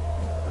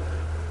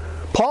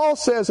 Paul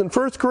says in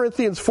 1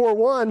 Corinthians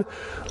 4:1,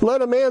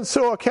 Let a man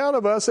so account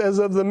of us as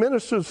of the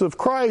ministers of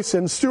Christ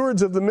and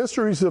stewards of the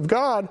mysteries of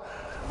God.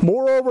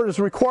 Moreover, it is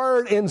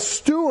required in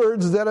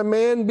stewards that a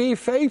man be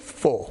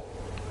faithful.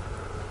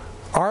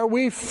 Are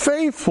we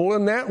faithful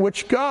in that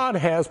which God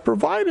has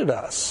provided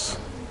us?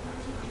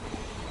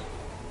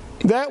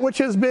 That which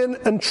has been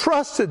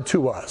entrusted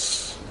to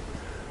us.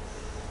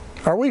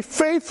 Are we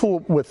faithful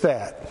with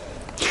that?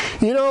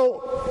 You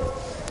know,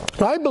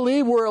 I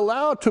believe we're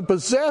allowed to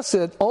possess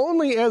it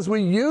only as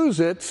we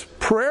use it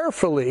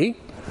prayerfully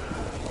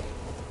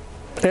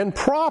and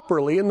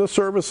properly in the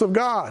service of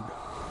God.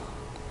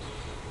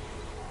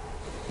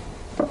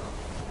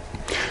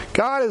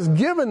 God has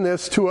given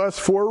this to us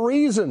for a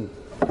reason.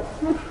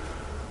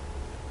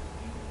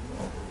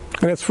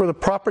 And it's for the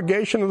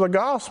propagation of the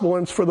gospel,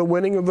 and it's for the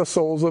winning of the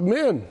souls of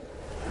men.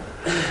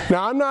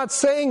 Now, I'm not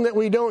saying that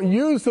we don't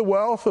use the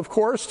wealth, of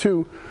course,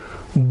 to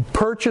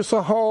purchase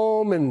a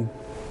home and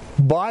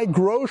buy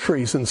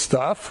groceries and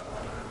stuff.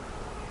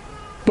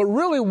 But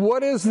really,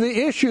 what is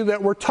the issue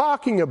that we're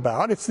talking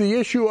about? It's the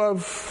issue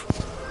of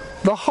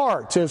the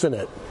heart, isn't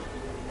it?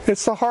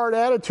 It's the heart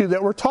attitude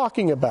that we're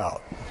talking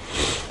about.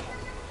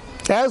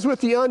 As with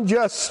the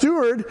unjust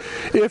steward,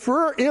 if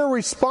we're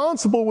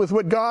irresponsible with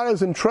what God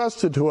has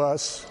entrusted to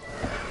us,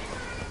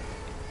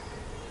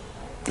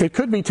 it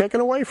could be taken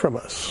away from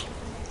us.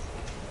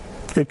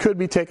 It could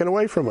be taken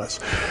away from us.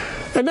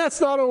 And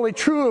that's not only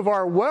true of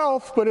our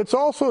wealth, but it's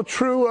also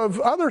true of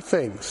other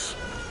things.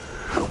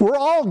 We're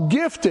all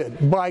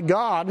gifted by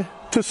God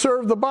to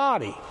serve the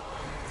body.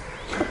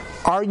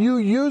 Are you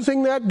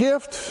using that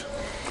gift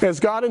as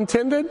God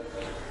intended?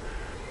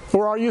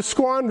 Or are you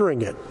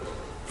squandering it?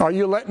 Are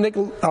you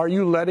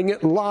letting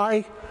it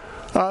lie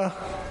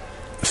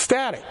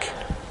static?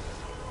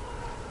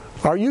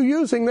 Are you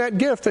using that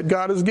gift that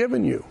God has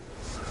given you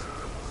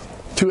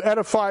to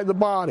edify the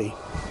body?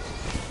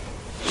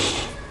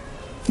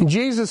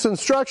 Jesus'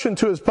 instruction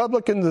to his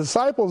publican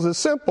disciples is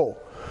simple.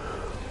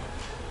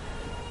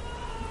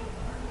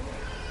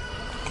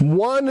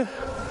 One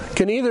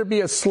can either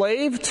be a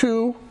slave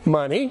to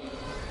money,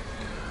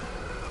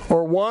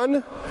 or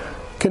one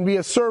can be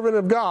a servant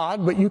of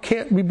God, but you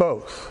can't be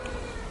both.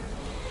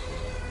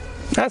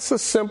 That's the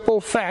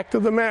simple fact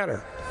of the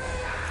matter.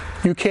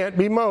 You can't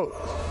be both.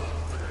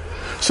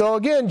 So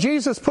again,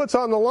 Jesus puts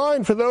on the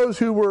line for those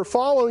who were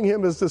following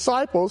him as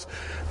disciples,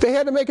 they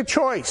had to make a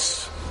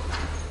choice.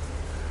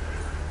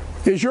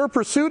 Is your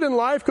pursuit in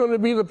life going to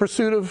be the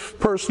pursuit of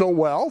personal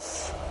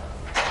wealth?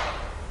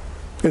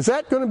 Is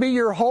that going to be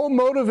your whole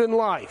motive in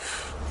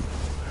life?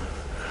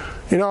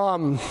 You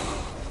know,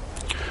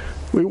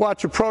 we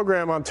watch a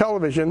program on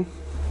television.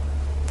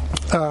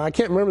 I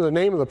can't remember the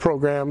name of the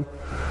program,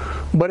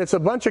 but it's a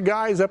bunch of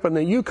guys up in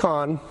the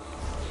Yukon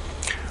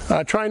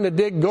trying to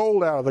dig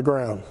gold out of the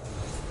ground.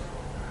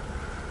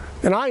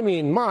 And I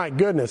mean, my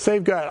goodness,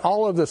 they've got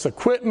all of this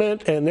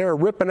equipment and they're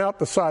ripping out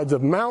the sides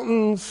of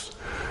mountains,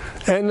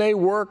 and they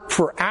work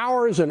for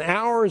hours and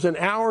hours and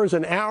hours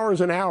and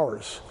hours and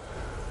hours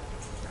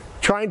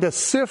trying to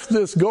sift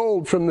this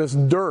gold from this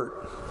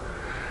dirt.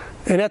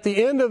 And at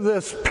the end of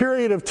this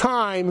period of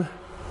time,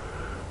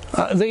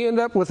 they end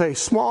up with a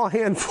small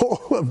handful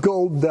of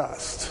gold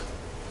dust.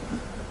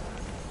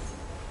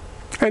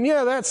 And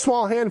yeah, that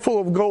small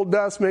handful of gold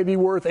dust may be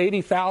worth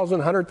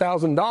 $80,000,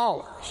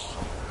 $100,000.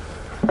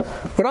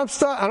 But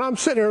I'm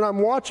sitting here and I'm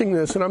watching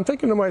this and I'm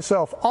thinking to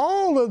myself,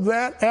 all of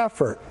that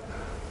effort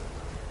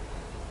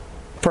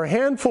for a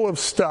handful of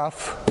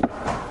stuff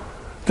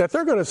that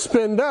they're going to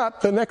spend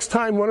up the next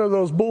time one of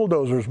those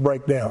bulldozers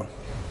break down.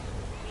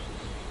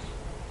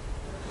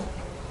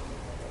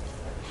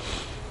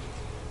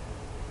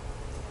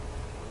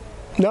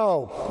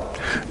 No.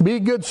 Be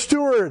good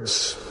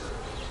stewards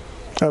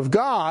of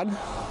God,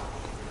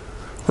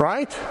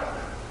 right?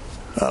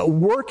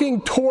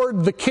 Working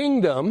toward the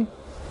kingdom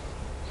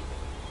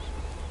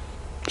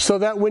so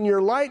that when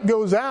your light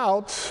goes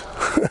out,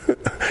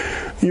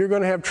 you're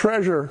going to have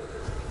treasure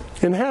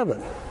in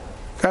heaven.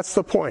 That's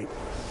the point.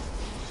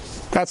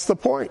 That's the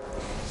point.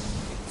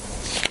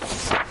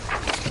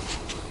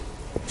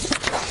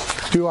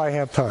 Do I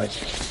have time?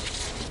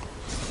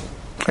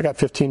 I got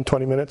 15,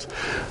 20 minutes.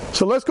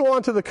 So let's go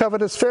on to the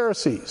covetous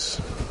Pharisees.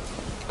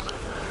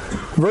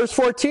 Verse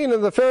 14,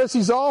 and the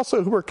Pharisees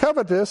also who were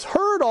covetous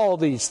heard all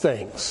these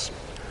things,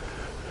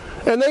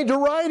 and they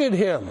derided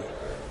him.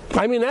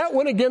 I mean, that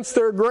went against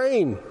their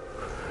grain.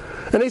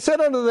 And he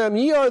said unto them,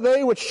 Ye are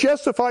they which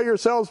justify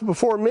yourselves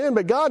before men,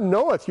 but God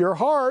knoweth your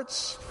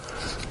hearts.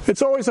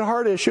 It's always a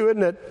heart issue,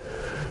 isn't it?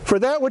 For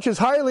that which is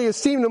highly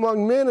esteemed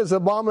among men is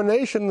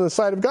abomination in the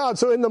sight of God.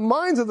 So in the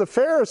minds of the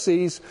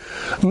Pharisees,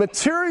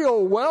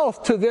 material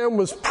wealth to them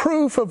was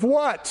proof of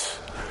what?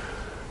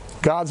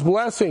 God's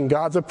blessing,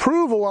 God's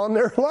approval on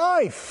their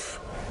life.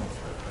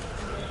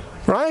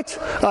 Right?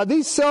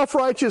 These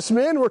self-righteous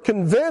men were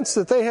convinced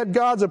that they had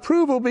God's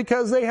approval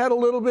because they had a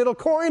little bit of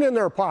coin in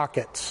their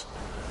pockets.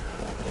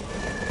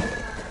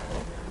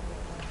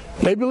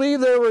 They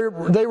believed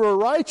they were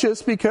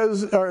righteous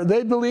because, or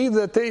they believed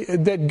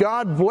that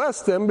God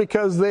blessed them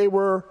because they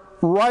were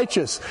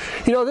righteous.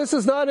 You know, this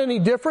is not any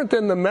different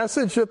than the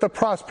message that the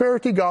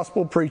prosperity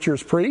gospel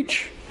preachers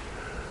preach.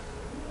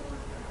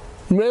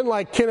 Men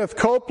like Kenneth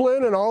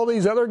Copeland and all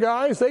these other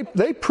guys,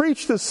 they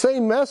preach the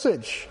same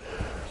message.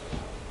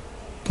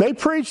 They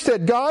preach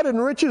that God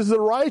enriches the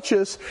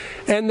righteous,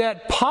 and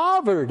that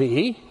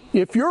poverty,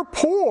 if you're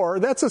poor,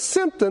 that's a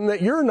symptom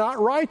that you're not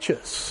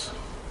righteous.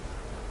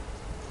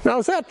 Now,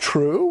 is that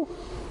true?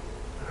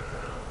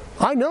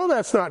 I know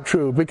that's not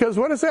true, because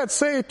what does that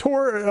say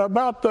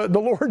about the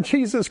Lord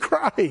Jesus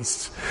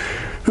Christ,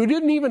 who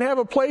didn't even have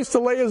a place to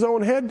lay his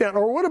own head down?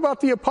 Or what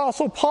about the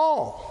Apostle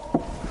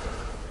Paul?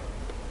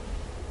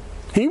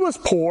 He was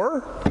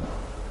poor.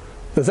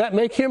 Does that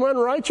make him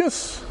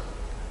unrighteous?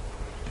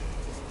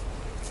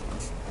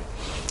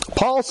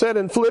 Paul said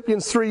in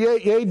Philippians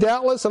 3:8, Yea,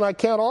 doubtless, and I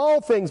count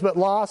all things but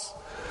loss,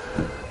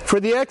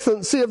 for the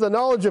excellency of the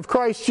knowledge of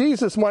Christ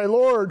Jesus my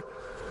Lord,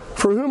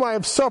 for whom I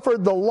have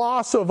suffered the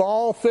loss of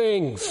all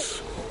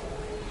things,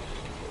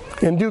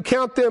 and do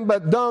count them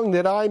but dung,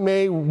 that I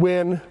may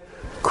win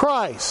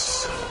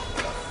Christ.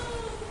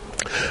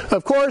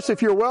 Of course,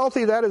 if you're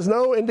wealthy, that is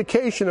no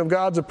indication of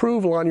God's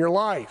approval on your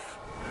life.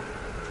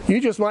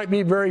 You just might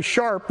be very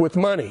sharp with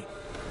money.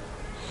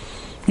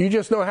 You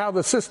just know how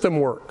the system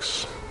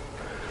works.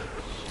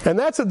 And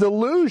that's a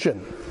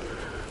delusion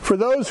for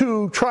those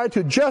who try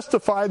to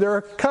justify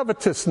their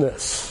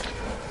covetousness.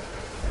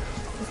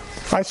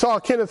 I saw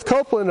Kenneth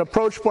Copeland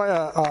approached by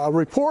a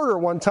reporter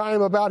one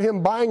time about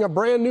him buying a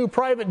brand new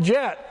private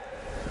jet.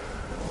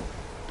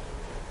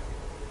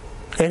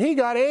 And he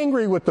got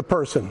angry with the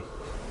person.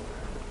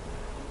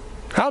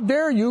 How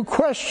dare you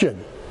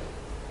question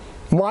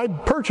my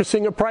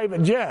purchasing a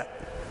private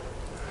jet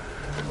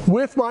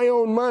with my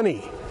own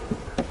money?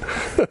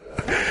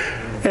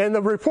 And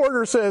the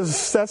reporter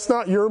says, that's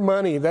not your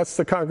money, that's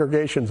the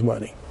congregation's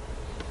money.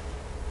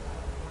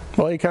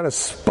 Well, he kind of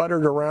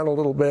sputtered around a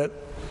little bit,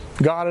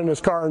 got in his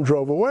car and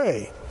drove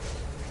away.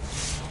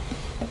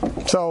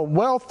 So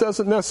wealth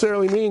doesn't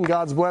necessarily mean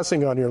God's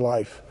blessing on your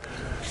life.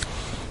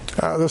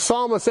 The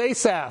psalmist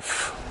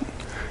Asaph,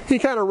 he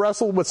kind of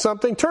wrestled with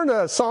something. Turn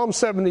to Psalm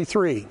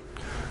 73.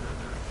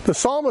 The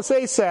psalmist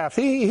Asaph,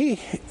 he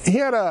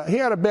had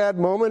a bad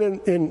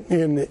moment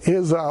in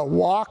his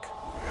walk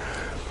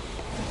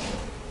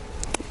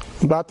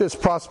about this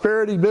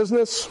prosperity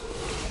business.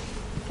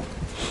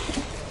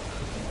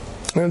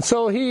 And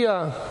so he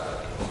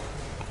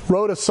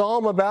wrote a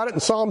psalm about it in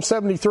Psalm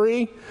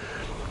 73.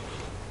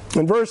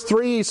 In verse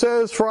 3 he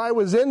says, "For I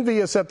was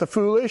envious at the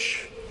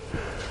foolish,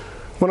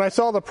 when I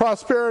saw the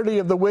prosperity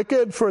of the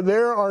wicked, for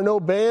there are no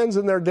bands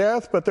in their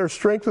death, but their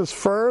strength is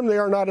firm. They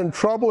are not in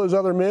trouble as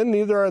other men,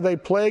 neither are they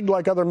plagued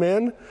like other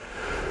men.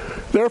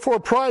 Therefore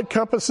pride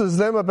compasses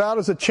them about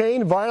as a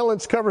chain,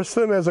 violence covers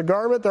them as a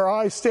garment. Their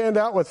eyes stand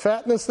out with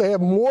fatness. They have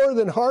more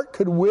than heart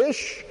could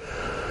wish.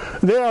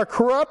 They are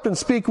corrupt and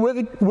speak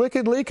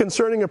wickedly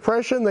concerning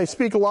oppression. They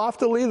speak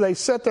loftily. They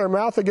set their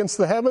mouth against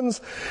the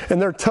heavens,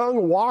 and their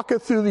tongue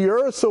walketh through the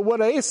earth." So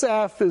what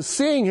Asaph is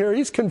seeing here,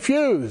 he's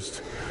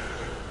confused.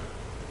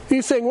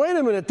 He's saying, wait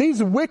a minute,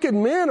 these wicked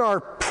men are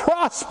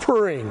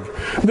prospering.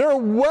 They're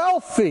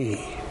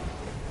wealthy.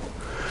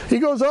 He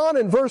goes on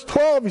in verse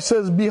 12, he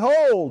says,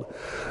 "Behold,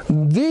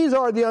 these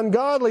are the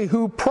ungodly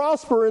who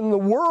prosper in the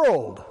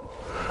world.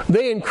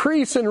 They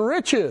increase in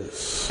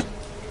riches."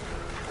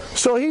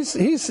 So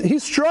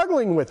he's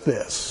struggling with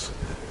this.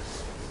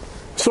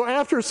 So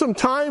after some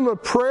time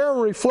of prayer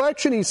and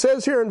reflection, he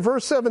says here in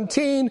verse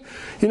 17,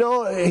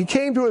 he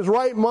came to his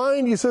right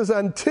mind. He says,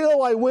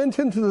 "Until I went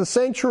into the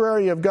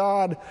sanctuary of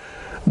God,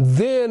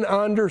 then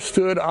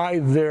understood I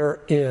their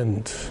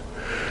end."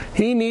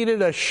 He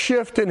needed a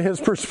shift in his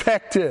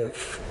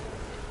perspective.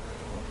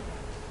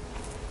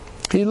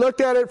 He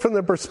looked at it from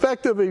the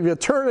perspective of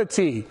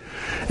eternity,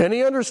 and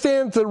he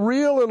understands the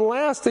real and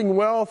lasting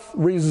wealth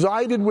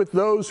resided with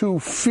those who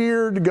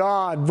feared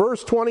God.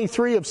 Verse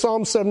 23 of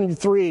Psalm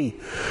 73,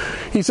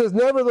 he says,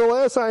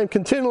 "Nevertheless, I am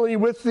continually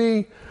with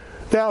thee.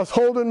 Thou hast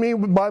holden me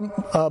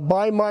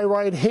by my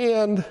right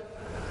hand.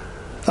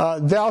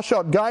 Thou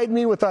shalt guide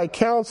me with thy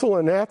counsel,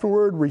 and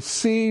afterward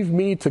receive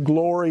me to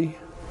glory.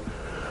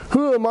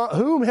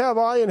 Whom have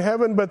I in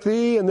heaven but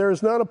thee? And there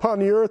is none upon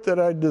the earth that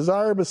I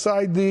desire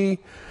beside thee.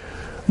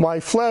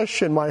 My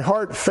flesh and my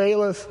heart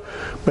faileth,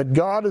 but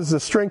God is the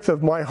strength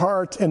of my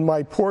heart and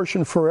my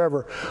portion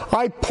forever."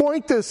 I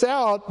point this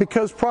out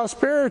because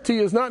prosperity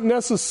is not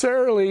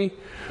necessarily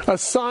a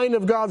sign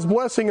of God's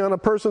blessing on a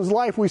person's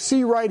life. We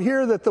see right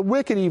here that the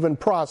wicked even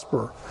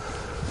prosper.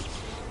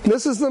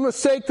 This is the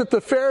mistake that the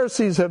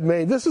Pharisees have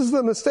made. This is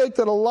the mistake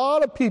that a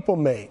lot of people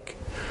make.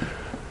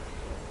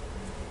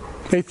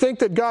 They think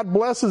that God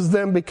blesses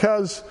them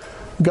because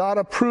God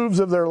approves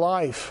of their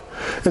life.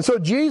 And so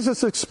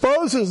Jesus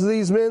exposes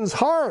these men's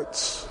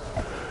hearts.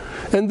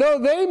 And though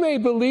they may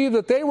believe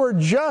that they were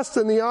just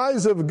in the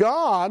eyes of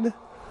God,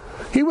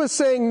 he was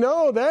saying,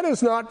 no, that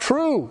is not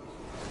true.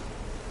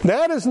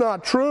 That is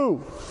not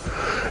true.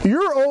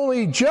 You're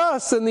only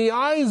just in the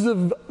eyes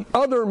of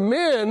other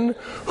men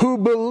who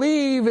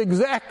believe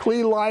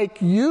exactly like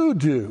you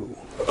do.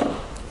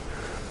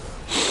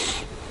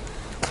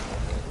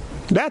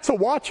 That's a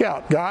watch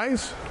out,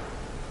 guys.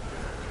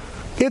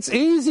 It's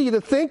easy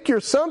to think you're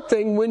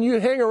something when you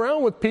hang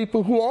around with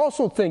people who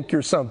also think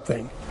you're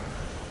something.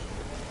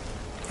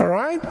 All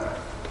right?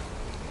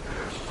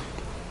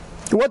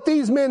 What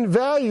these men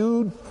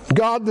valued,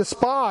 God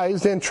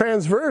despised, and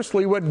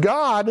transversely, what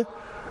God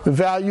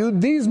valued,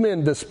 these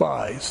men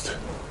despised.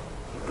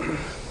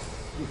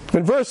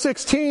 In verse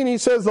 16, he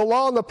says, "The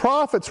law and the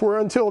prophets were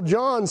until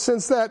John.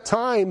 Since that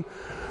time,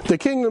 the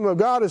kingdom of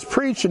God is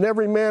preached, and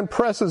every man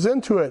presses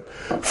into it.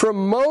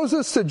 From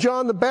Moses to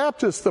John the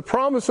Baptist, the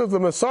promise of the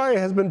Messiah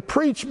has been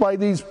preached by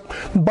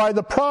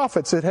the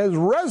prophets." It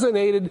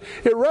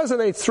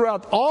resonates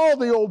throughout all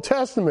the Old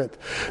Testament,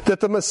 that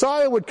the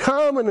Messiah would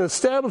come and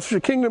establish a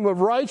kingdom of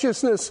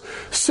righteousness,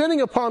 sitting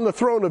upon the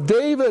throne of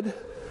David.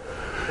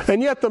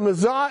 And yet the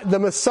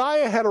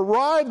Messiah had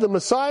arrived. The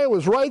Messiah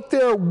was right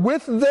there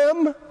with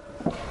them.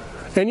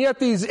 And yet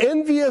these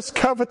envious,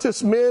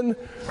 covetous men,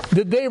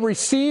 did they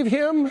receive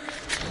him?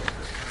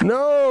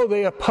 No,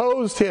 they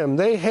opposed him.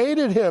 They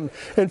hated him.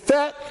 In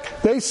fact,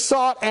 they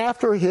sought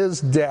after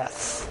his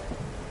death.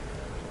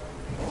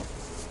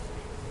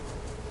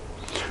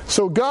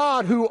 So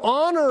God, who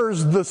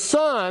honors the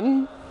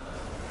Son,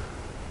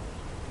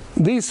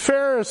 these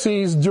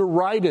Pharisees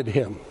derided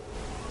him.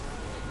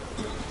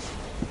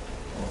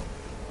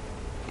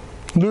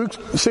 Luke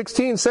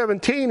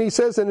 16:17, he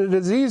says, "And it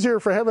is easier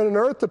for heaven and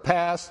earth to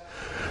pass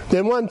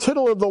than one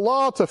tittle of the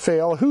law to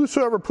fail.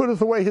 Whosoever putteth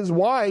away his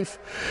wife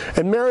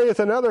and marrieth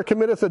another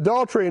committeth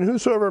adultery, and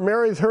whosoever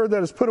marrieth her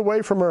that is put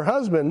away from her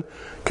husband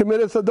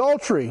committeth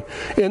adultery."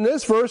 In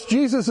this verse,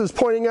 Jesus is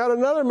pointing out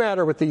another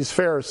matter with these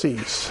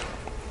Pharisees,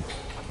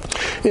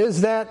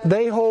 is that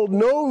they hold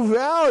no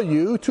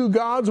value to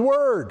God's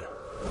word.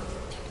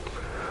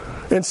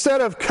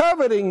 Instead of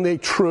coveting the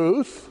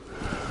truth,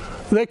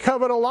 they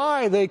covet a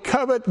lie. They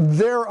covet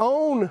their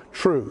own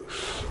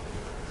truth.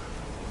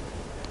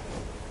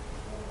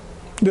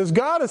 Does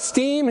God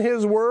esteem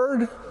His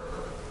word?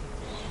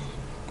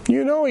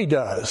 You know He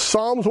does.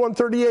 Psalms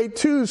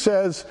 138:2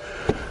 says,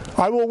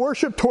 "I will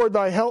worship toward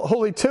thy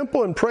holy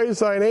temple and praise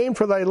thy name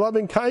for thy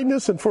loving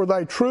kindness and for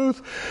thy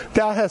truth.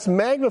 Thou hast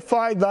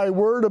magnified thy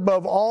word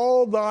above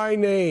all thy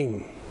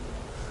name."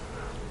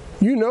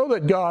 You know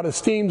that God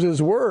esteems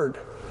His word.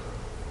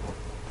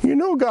 You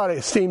know God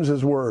esteems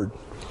His word.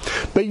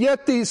 But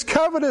yet these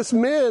covetous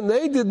men,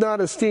 they did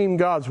not esteem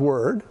God's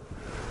word.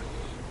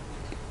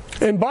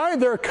 And by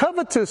their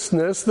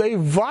covetousness, they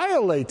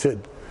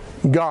violated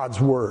God's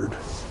word.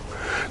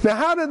 Now,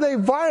 how did they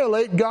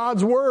violate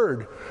God's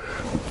word?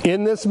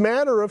 In this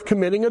matter of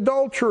committing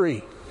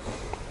adultery.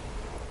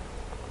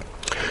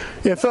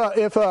 If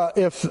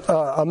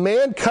a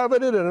man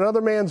coveted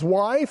another man's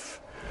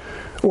wife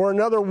or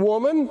another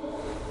woman,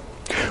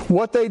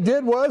 what they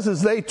did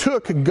is they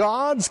took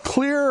God's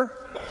clear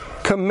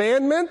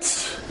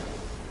commandments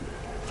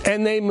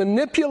and they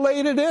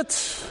manipulated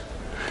it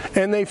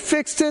and they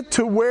fixed it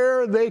to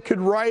where they could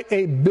write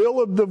a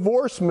bill of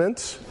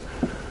divorcement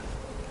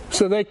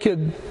so they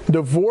could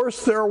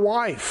divorce their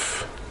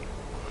wife.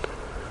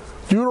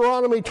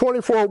 Deuteronomy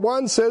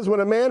 24:1 says, "When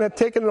a man had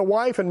taken a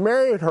wife and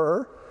married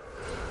her,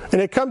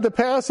 and it come to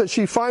pass that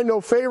she find no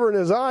favor in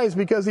his eyes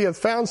because he hath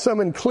found some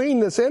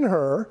uncleanness in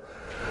her,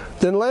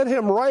 then let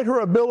him write her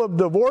a bill of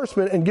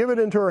divorcement and give it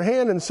into her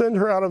hand and send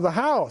her out of the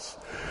house."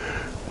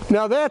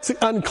 Now that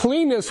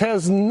uncleanness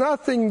has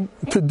nothing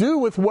to do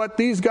with what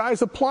these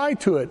guys apply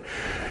to it.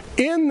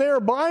 In their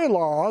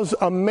bylaws,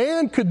 a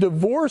man could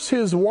divorce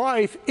his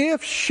wife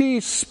if she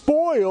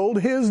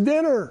spoiled his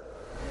dinner.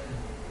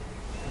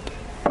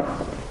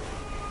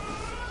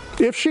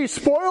 If she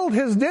spoiled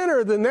his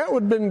dinner, then that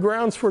would have been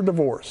grounds for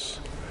divorce,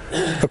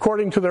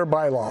 according to their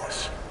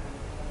bylaws.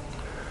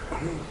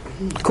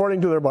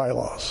 According to their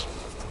bylaws.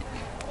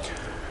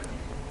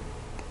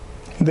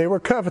 They were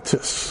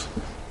covetous.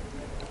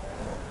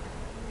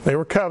 They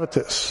were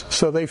covetous.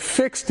 So they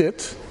fixed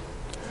it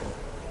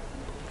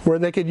where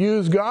they could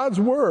use God's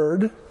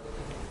word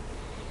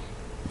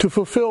to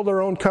fulfill their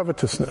own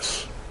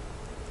covetousness.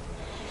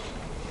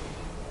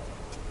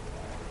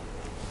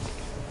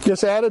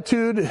 This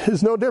attitude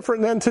is no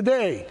different than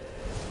today,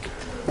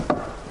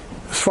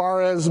 as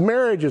far as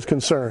marriage is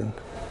concerned.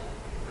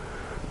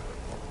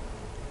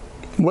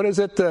 What is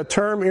it, the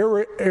term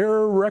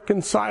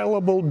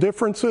irreconcilable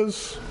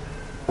differences?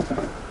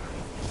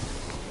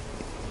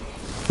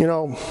 You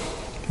know,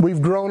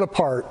 we've grown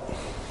apart.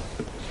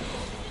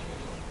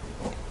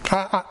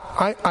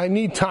 I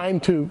need time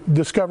to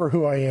discover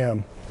who I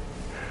am.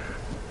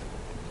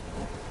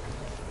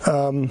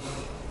 I'm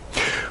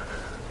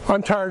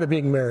tired of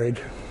being married,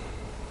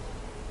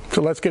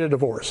 so let's get a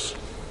divorce.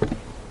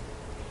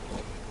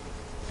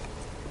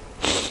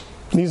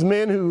 These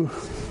men who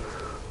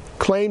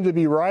claimed to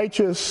be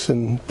righteous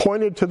and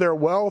pointed to their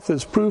wealth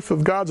as proof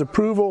of God's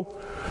approval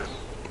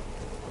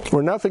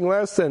were nothing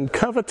less than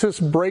covetous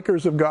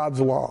breakers of God's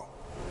law,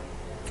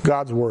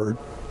 God's word.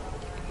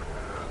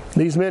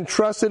 These men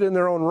trusted in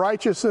their own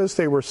righteousness.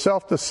 They were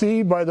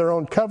self-deceived by their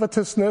own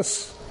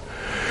covetousness,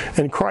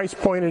 and Christ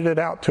pointed it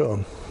out to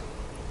them.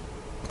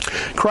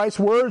 Christ's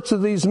words to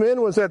these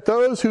men was that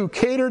those who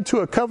catered to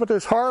a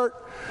covetous heart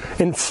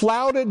and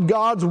flouted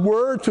God's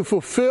word to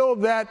fulfill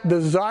that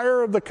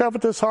desire of the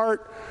covetous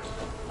heart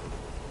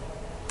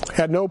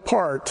had no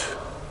part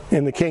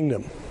in the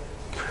kingdom.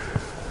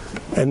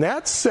 And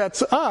that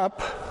sets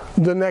up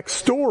the next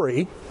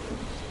story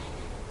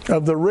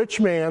of the rich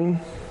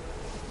man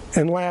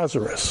and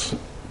Lazarus.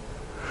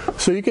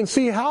 So you can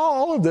see how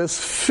all of this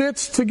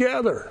fits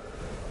together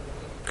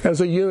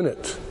as a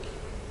unit.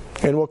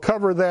 And we'll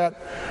cover that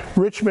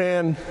rich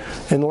man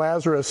and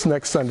Lazarus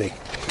next Sunday.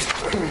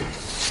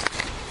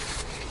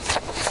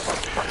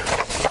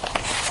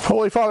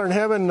 Holy Father in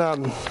heaven,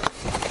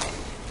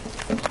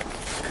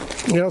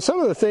 some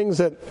of the things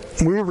that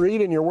we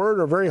read in your word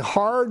are very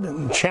hard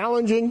and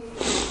challenging.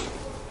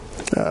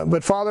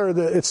 But Father,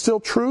 it's still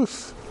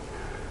truth.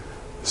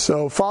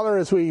 So Father,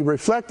 as we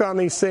reflect on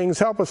these things,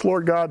 help us,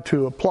 Lord God,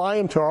 to apply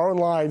them to our own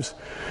lives.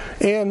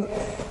 And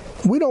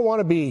we don't want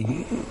to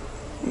be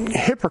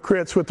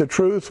hypocrites with the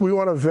truth. We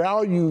want to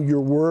value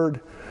your word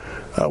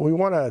We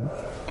want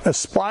to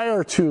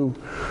aspire to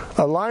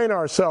align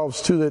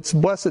ourselves to its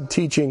blessed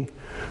teaching.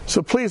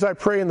 So please, I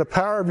pray in the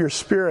power of your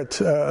Spirit,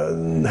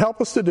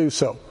 help us to do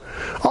so.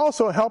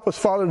 Also help us,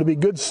 Father, to be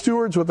good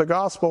stewards with the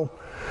gospel.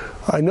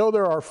 I know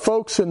there are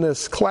folks in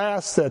this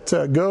class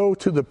that go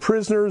to the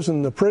prisoners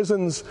in the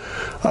prisons,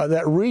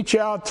 that reach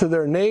out to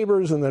their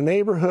neighbors in the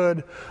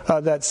neighborhood,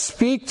 that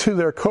speak to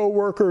their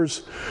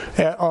co-workers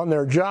on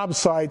their job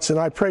sites. And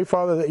I pray,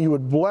 Father, that you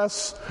would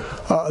bless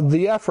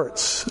the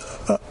efforts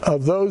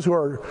of those who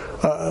are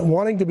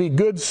wanting to be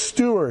good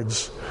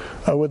stewards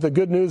with the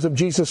good news of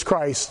Jesus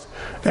Christ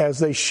as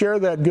they share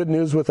that good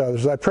news with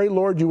others. I pray,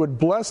 Lord, you would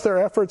bless their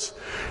efforts,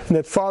 and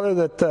that, Father,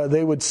 that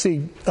they would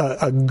see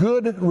a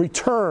good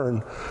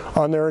return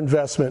on their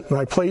investment. And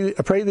I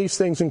pray these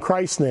things in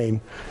Christ's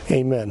name.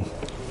 Amen.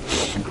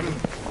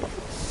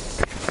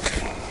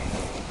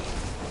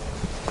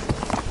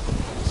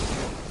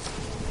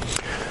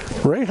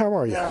 Ray, how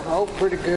are you? Yeah, pretty good.